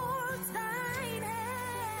forth thine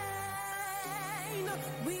hand.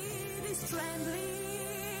 With his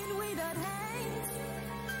trembling, without hands,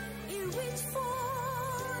 he reached for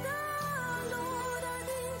the Lord, and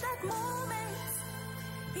in that moment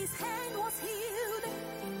his hand was healed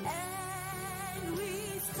and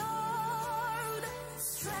restored.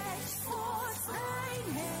 Stretch forth thine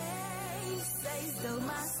hand, says the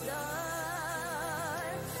Master.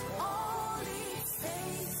 All it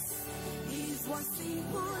takes is one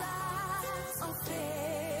simple act of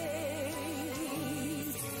faith.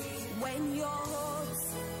 When your hopes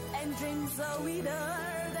and dreams are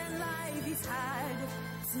withered and life is hard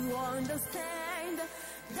to understand,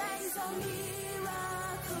 there is a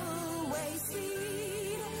miracle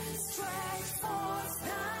waiting. Stretch forth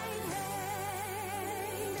thine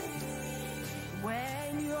hand.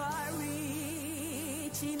 When you are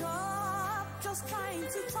reaching up, just trying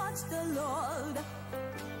to touch the Lord,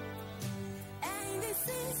 and it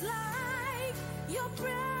seems like your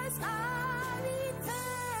prayers are in vain,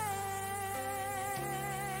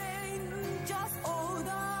 just hold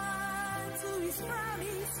on to his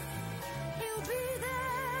promise. He'll be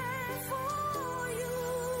there for you,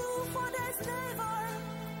 for there's never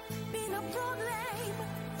been a problem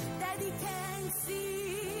that he can't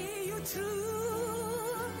see you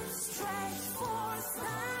through. Stretch forth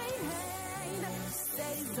thine hand,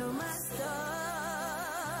 says the Master.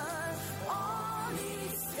 All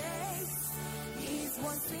it takes is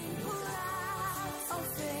one simple act of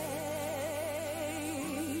faith.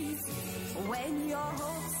 When your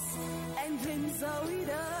hopes and dreams are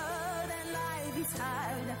withered and life is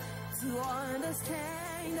hard to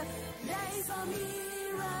understand, there is a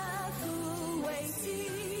miracle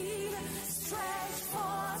waiting. Stretch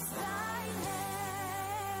forth thine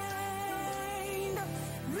hand.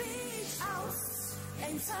 Reach out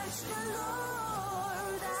and touch the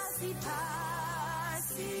Lord as he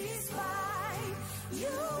passes by.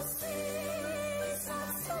 You see, it's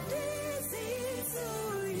not so easy to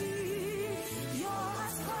hear your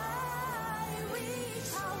heart's cry.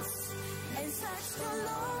 Reach out and touch the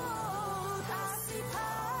Lord as he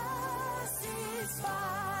passes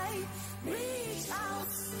by. Reach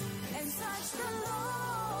out and touch the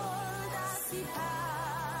Lord as he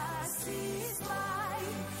passes by.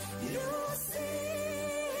 You see,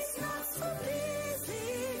 it's not so easy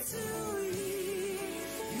to hear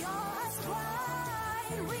your heart's cry.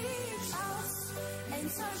 Reach out and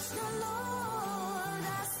touch the Lord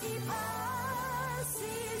as he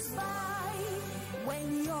passes by. When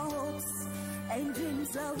your hopes and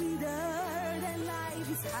dreams are withered and life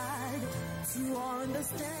is hard to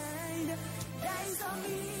understand, there is a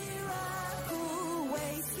miracle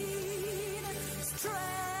waiting. Stretch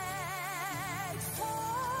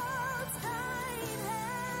forth thine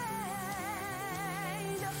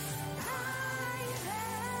hand, thine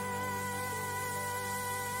hand.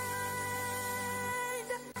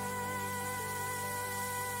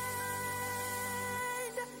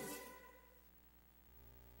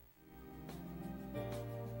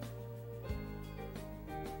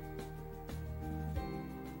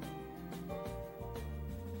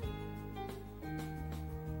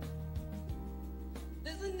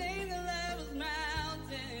 There's a name that levels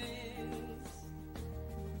mountains,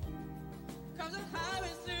 comes up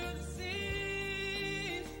highways through the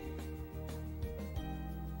seas.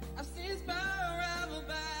 I've seen his power unravel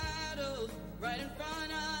battles right in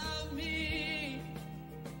front of me.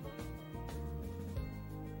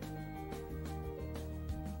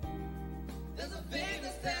 There's a faith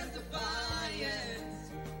that stands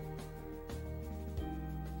defiance.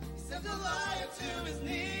 He sent a lion to his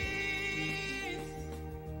knees.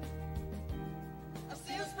 I've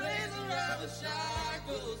seen his praise unravel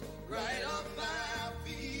shackles right off my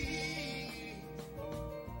feet.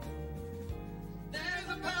 There's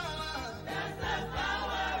a power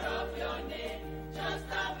of your name. Just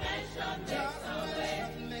a mention makes a way.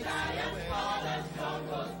 Giants fall and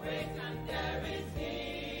strongholds break, and there is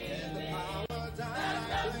healing. That's the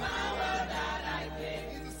power that I give.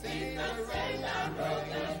 He's the same that broke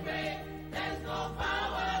the grave. There's no fire.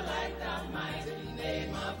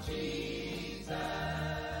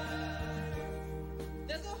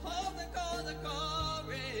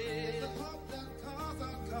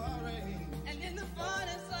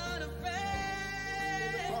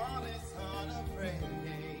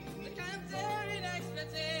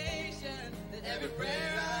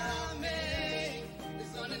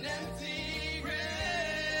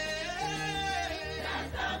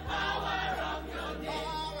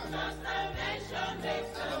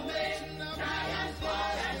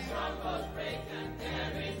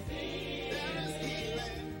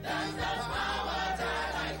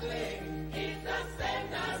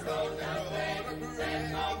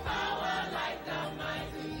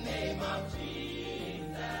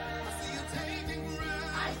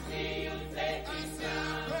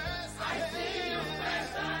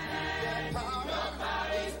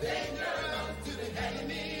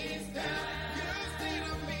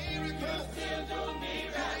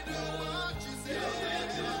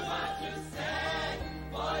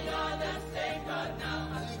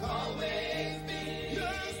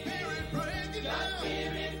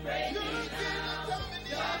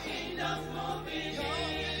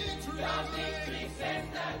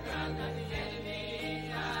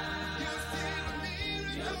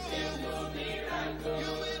 You do miracles.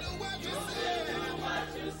 You will do what you say. Do what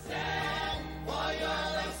you say. For you're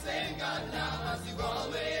the same God now as you've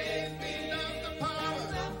always been. The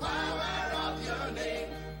power of your name.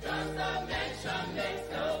 Just a mention makes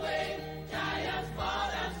the way. Giants fall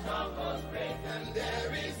and strongholds break, and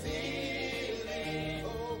there is healing.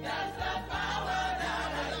 That's the power that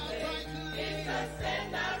I take. It's the sin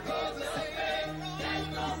that rose the faith. There's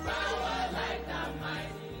no power like the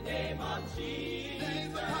mighty name of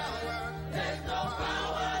Jesus. There's no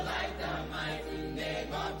power like the mighty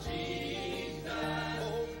name of Jesus.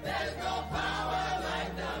 There's no power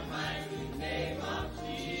like the mighty name of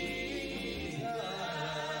Jesus.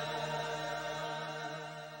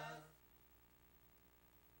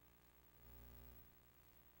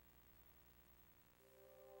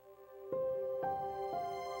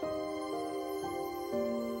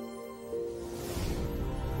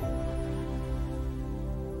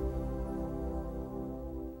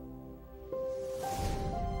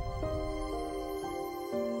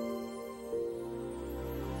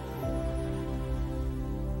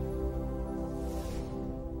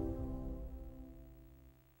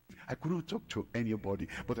 I couldn't talk to anybody,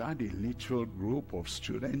 but I had a little group of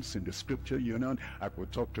students in the scripture union. I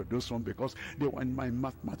could talk to those one because they were in my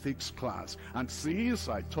mathematics class. And since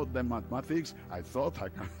I taught them mathematics, I thought I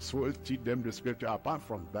can as well teach them the scripture. Apart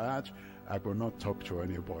from that, I could not talk to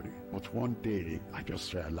anybody. But one day, I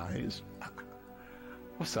just realized,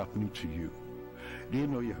 what's happening to you? Do you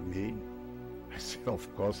know your name? I said,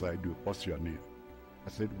 of course I do. What's your name? I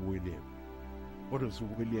said, William. What does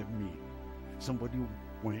William mean? Somebody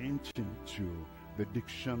went into the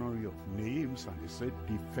dictionary of names and he said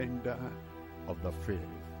defender of the faith.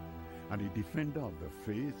 And the defender of the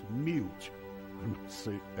faith, mute, and not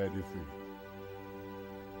say anything.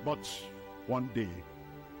 But one day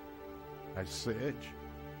I said,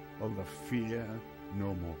 all the fear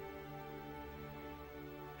no more.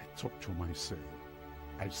 I talked to myself.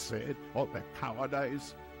 I said, all the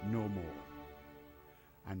cowardice no more.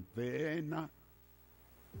 And then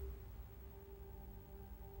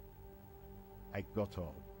I got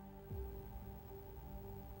up.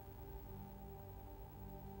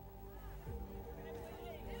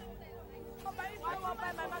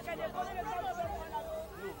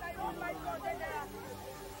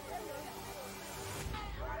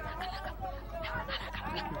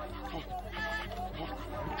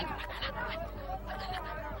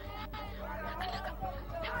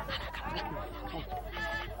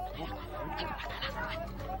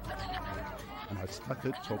 And I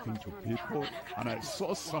started talking to people, and I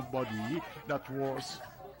saw somebody that was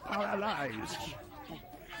paralyzed.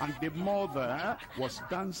 And the mother was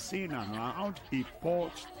dancing around a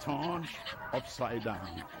pot turned upside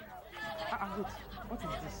down. What is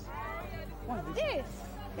this? What is this?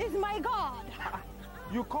 This is my God.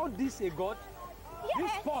 You call this a God?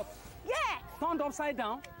 Yes. This pot? Yes. Turned upside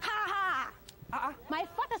down? Ha ha. My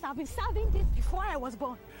fathers have been serving this before I was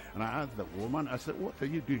born. And I asked the woman, I said, what are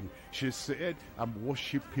you doing? She said, I'm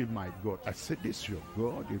worshiping my God. I said, this is your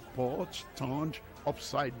God, a pot turned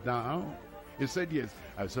upside down? He said, yes.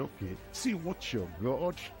 I said, okay, see what your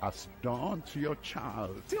God has done to your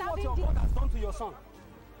child. See what your God has done to your son.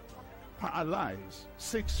 Paralyzed,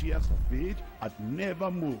 6 years of age, had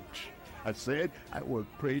never moved. I said, I will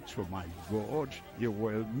pray to my God. He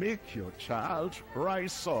will make your child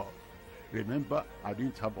rise up. Remember, I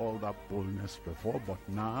didn't have all that boldness before, but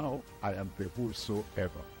now I am the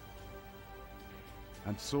whosoever.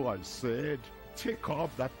 And so I said, take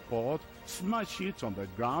up that pot, smash it on the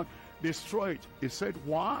ground, destroy it. He said,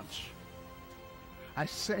 what? I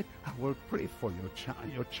said, I will pray for your child.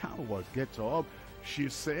 Your child will get up. She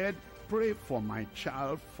said, pray for my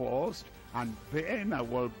child first, and then I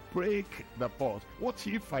will break the pot. What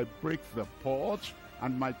if I break the pot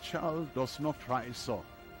and my child does not rise up?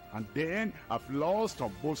 And then I've lost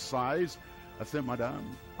on both sides. I said,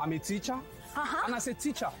 madam, I'm a teacher. And as a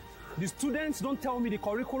teacher, the students don't tell me the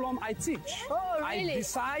curriculum I teach. Oh, really? I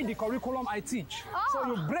decide the curriculum I teach. So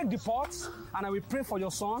you break the pots, and I will pray for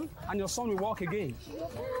your son, and your son will walk again. And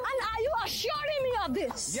are you assuring me of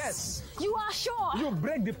this? Yes. You are sure? You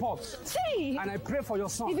break the pots. See? And I pray for your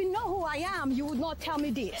son. If you know who I am, you would not tell me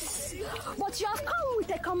this. But you have come with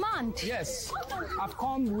a command. Yes. I've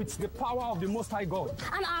come with the power of the Most High God.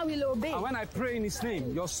 And I will obey. And when I pray in His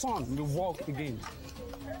name, your son will walk again.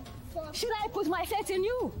 Should I put my faith in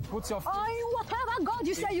you? Put your faith or in whatever God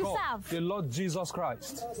you say you God, serve? the Lord Jesus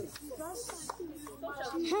Christ.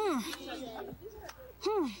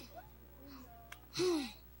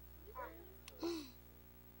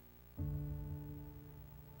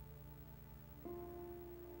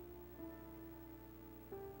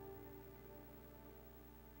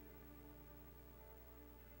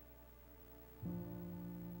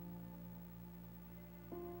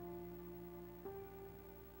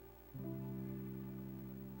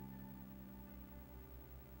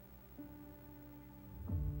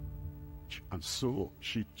 And so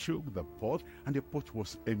she took the pot, and the pot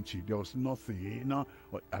was empty. There was nothing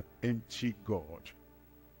but an empty God.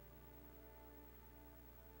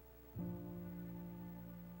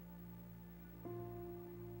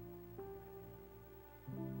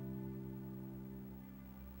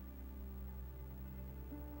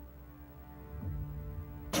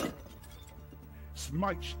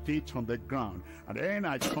 Smashed it on the ground. And then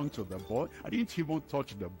I turned to the boy. I didn't even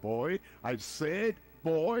touch the boy. I said,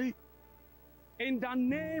 boy, in the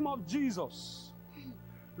name of Jesus,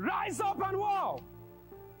 rise up and walk.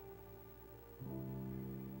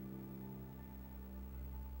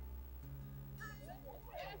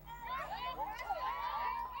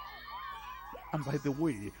 And by the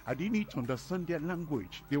way, I didn't understand their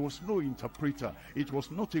language. There was no interpreter. It was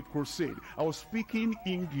not a crusade. I was speaking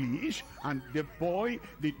English, and the boy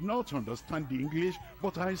did not understand the English,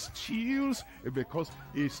 but I still, because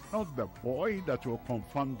it's not the boy that will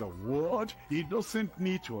confirm the word. He doesn't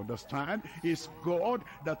need to understand. It's God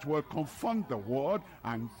that will confirm the word,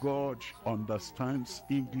 and God understands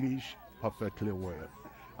English perfectly well.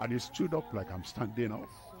 And he stood up like I'm standing up.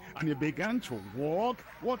 And he began to walk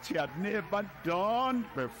what he had never done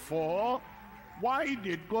before. Why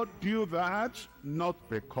did God do that? Not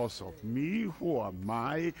because of me. Who am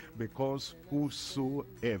I? Because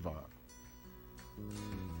whosoever.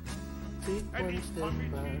 Take one step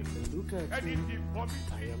back and look at me.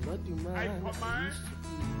 I am not the man I used to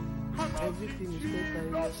be. Everything is better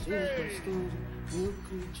in a strange costume. New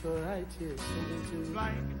creature right here singing to you.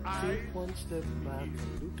 Take one step back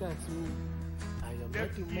and look at me. I am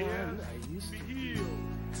not the man I used to be.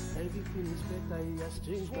 Everything is better in a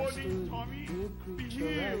strange costume. New creature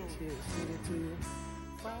right here singing to you.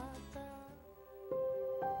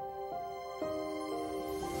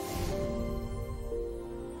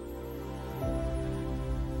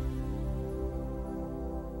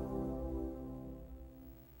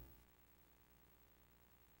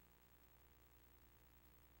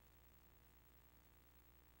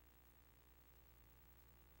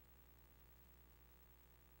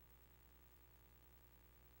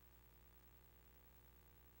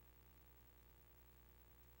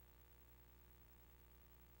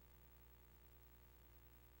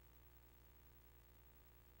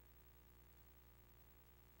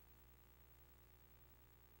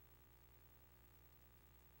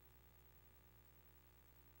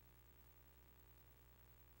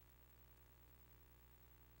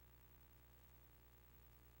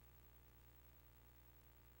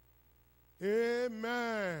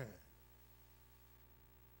 Amen.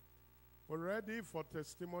 We're ready for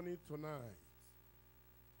testimony tonight.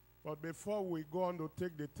 But before we go on to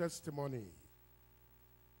take the testimony,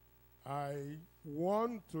 I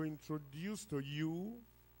want to introduce to you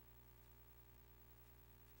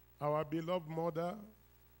our beloved mother,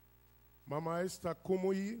 Mama Esther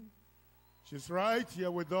Kumuyi. She's right here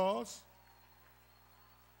with us.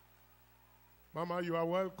 Mama, you are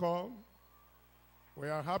welcome. We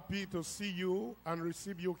are happy to see you and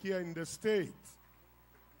receive you here in the state.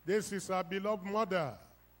 This is our beloved mother.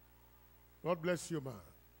 God bless you, ma.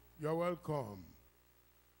 You're welcome.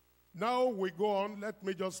 Now we go on. Let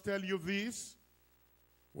me just tell you this.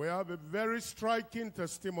 We have a very striking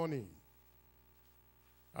testimony.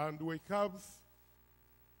 And we have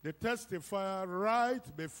the testifier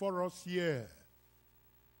right before us here.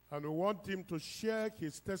 And we want him to share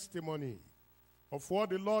his testimony of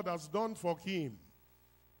what the Lord has done for him.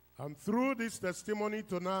 And through this testimony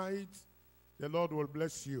tonight, the Lord will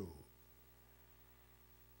bless you.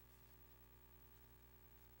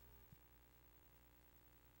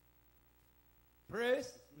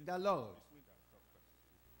 Praise the Lord.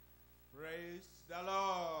 Praise the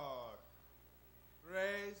Lord.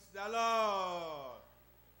 Praise the Lord.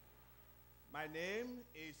 My name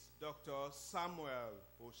is Dr. Samuel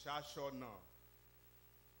Oshashona,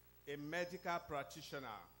 a medical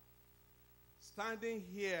practitioner. Standing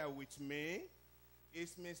here with me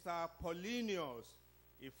is Mr. Polinius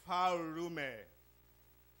Ifarume.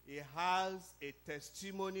 He has a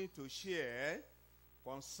testimony to share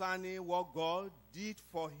concerning what God did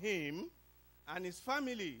for him and his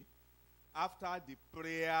family after the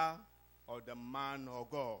prayer of the man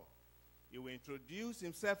of God. He will introduce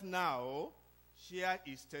himself now, share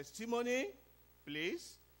his testimony.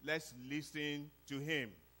 Please, let's listen to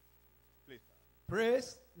him. Please.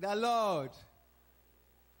 Praise the Lord.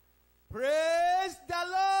 Praise the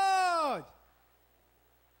Lord.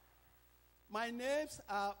 My names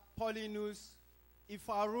are Paulinus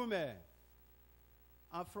Ifarume.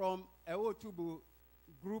 I'm from Ewotubu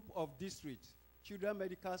Group of District, Children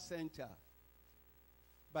Medical Center.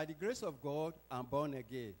 By the grace of God, I'm born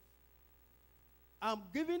again. I'm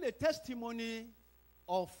giving a testimony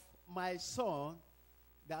of my son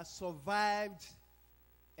that survived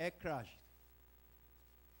a crash.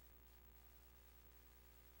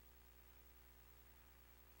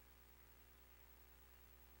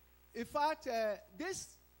 In fact, this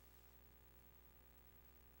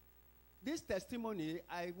testimony,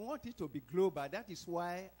 I want it to be global. That is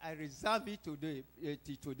why I reserve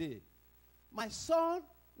it today. My son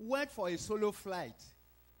went for a solo flight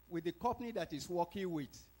with the company that he's working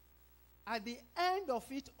with. At the end of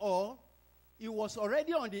it all, he was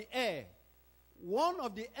already on the air. One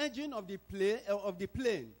of the engine of the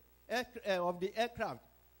aircraft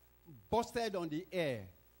busted on the air,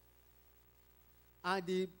 and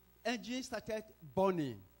the engine started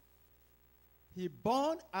burning. He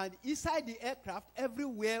burned, and inside the aircraft,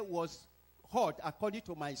 everywhere was hot, according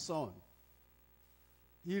to my son.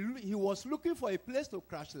 He was looking for a place to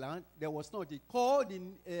crash land. There was not. He called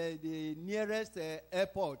the nearest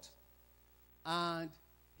airport, and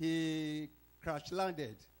he crash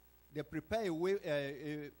landed. They prepared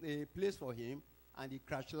a place for him, and he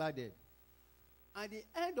crash landed. At the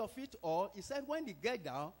end of it all, he said when he get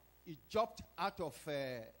down, he jumped out of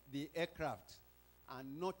the aircraft,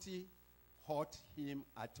 and nothing hurt him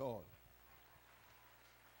at all.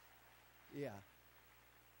 Yeah.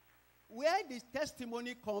 Where this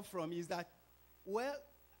testimony comes from is that, well,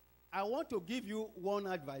 I want to give you one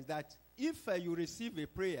advice, that if you receive a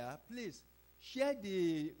prayer, please share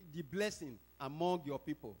the blessing among your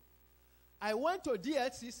people. I went to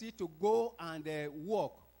DLCC to go and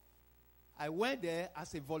work. I went there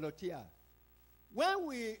as a volunteer.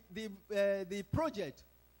 When the project,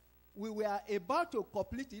 we were about to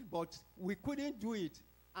complete it, but we couldn't do it.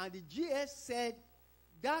 And the GS said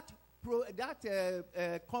that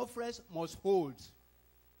conference must hold.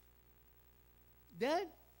 Then,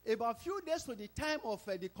 about a few days to the time of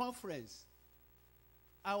the conference,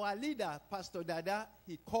 our leader, Pastor Dada,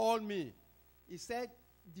 he called me. He said,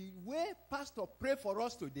 the way Pastor prayed for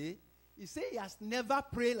us today, he said he has never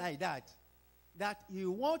prayed like that. That he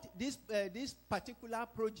wants this particular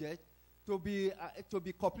project to be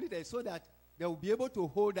completed so that they will be able to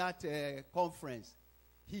hold that conference.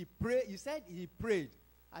 He prayed. He said he prayed.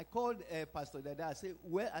 I called Pastor Dada. I said,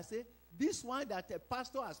 well, this one that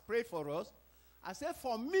pastor has prayed for us. I said,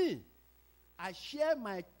 for me, I share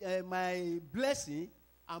my blessing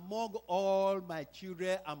among all my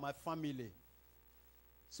children and my family.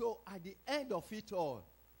 So at the end of it all,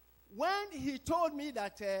 when he told me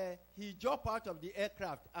that he jumped out of the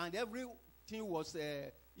aircraft and everything was,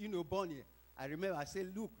 burning, I remember I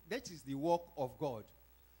said, look, that is the work of God.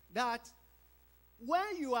 That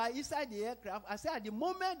when you are inside the aircraft, I said, at the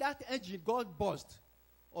moment that engine got burst,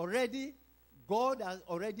 already, God has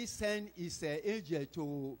already sent his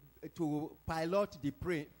angel to pilot the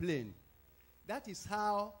plane. That is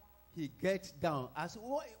how he gets down. As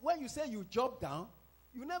when you say you jump down,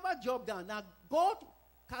 you never jump down. Now, God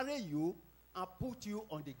carry you and put you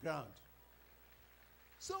on the ground.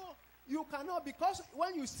 So, you cannot, because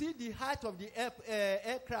when you see the height of the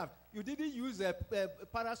aircraft, you didn't use a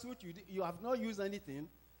parachute, you have not used anything,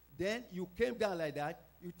 then you came down like that.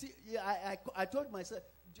 I told my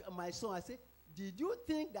son, I said, did you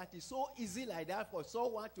think that it's so easy like that for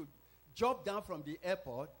someone to jump down from the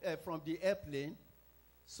from the airplane?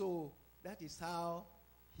 So that is how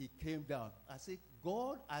he came down. I said,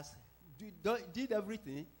 God has did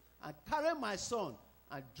everything and carried my son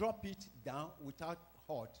and drop it down without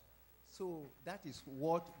hurt. So that is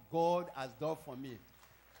what God has done for me.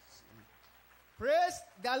 Praise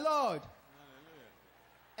the Lord.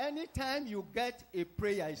 Anytime you get a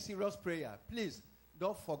prayer, a serious prayer, please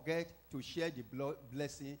don't forget to share the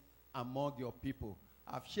blessing among your people.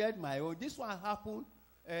 I've shared my own. This one happened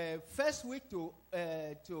first week of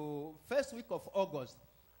August.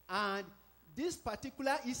 And this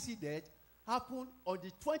particular incident happened on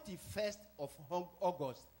the 21st of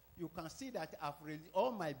August. You can see that I've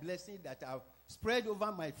all my blessings that I've spread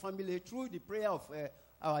over my family through the prayer of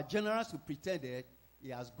our general superintendent. He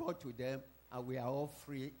has gone to them, and we are all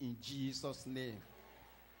free in Jesus' name.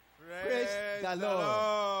 Praise the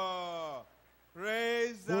Lord.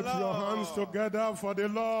 Praise the Lord. Put your hands together for the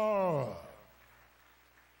Lord.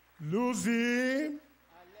 Lose him.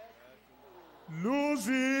 Lose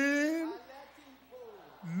him.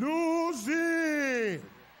 Lose him.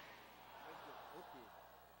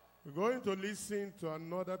 We're going to listen to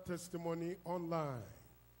another testimony online.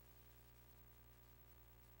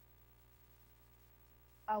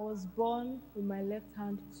 I was born with my left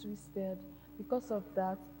hand twisted. Because of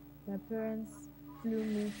that, my parents flew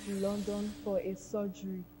me to London for a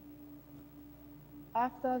surgery.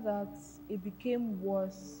 After that, it became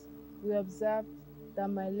worse. We observed that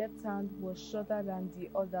my left hand was shorter than the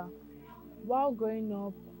other. While growing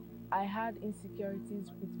up, I had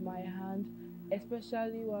insecurities with my hand,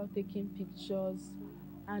 especially while taking pictures,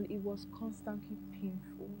 and it was constantly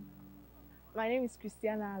painful. My name is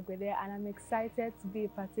Christiana Agwede, and I'm excited to be a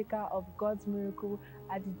partaker of God's miracle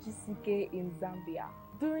at the GCK in Zambia.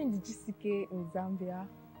 During the GCK in Zambia,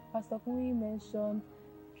 Pastor PLEAE mentioned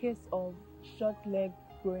case of short leg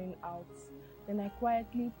growing out. Then I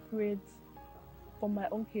quietly prayed for my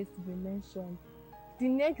own case to be mentioned. The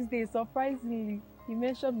next day, surprisingly, he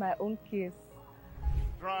mentioned my own case.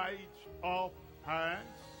 Dried up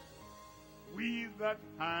hands, withered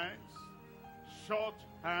hands, short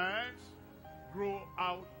hands, grow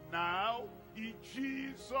out now in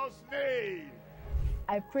Jesus' name.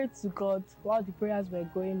 I prayed to God while the prayers were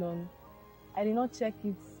going on. I did not check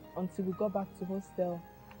it until we got back to hostel.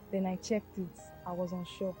 Then I checked it. I was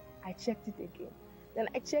unsure. I checked it again. Then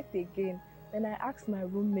I checked again. Then I asked my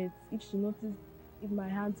roommate if she noticed if my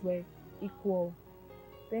hands were equal.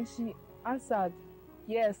 Then she answered,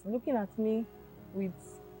 yes, looking at me with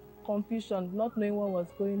confusion, not knowing what was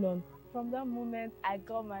going on. From that moment, I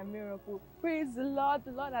got my miracle. Praise the Lord.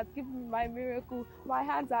 The Lord has given me my miracle. My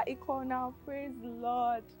hands are equal now. Praise the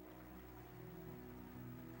Lord.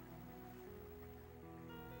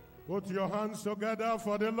 Put your hands together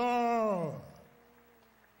for the Lord.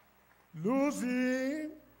 Lucy.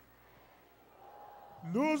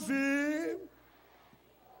 Lucy.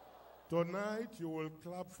 Tonight you will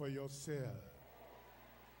clap for yourself.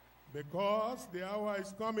 Because the hour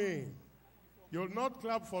is coming. You'll not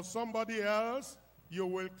clap for somebody else. You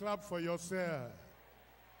will clap for yourself.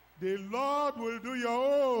 The Lord will do your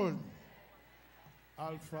own.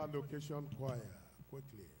 Alpha Location Choir.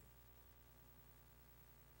 Quickly.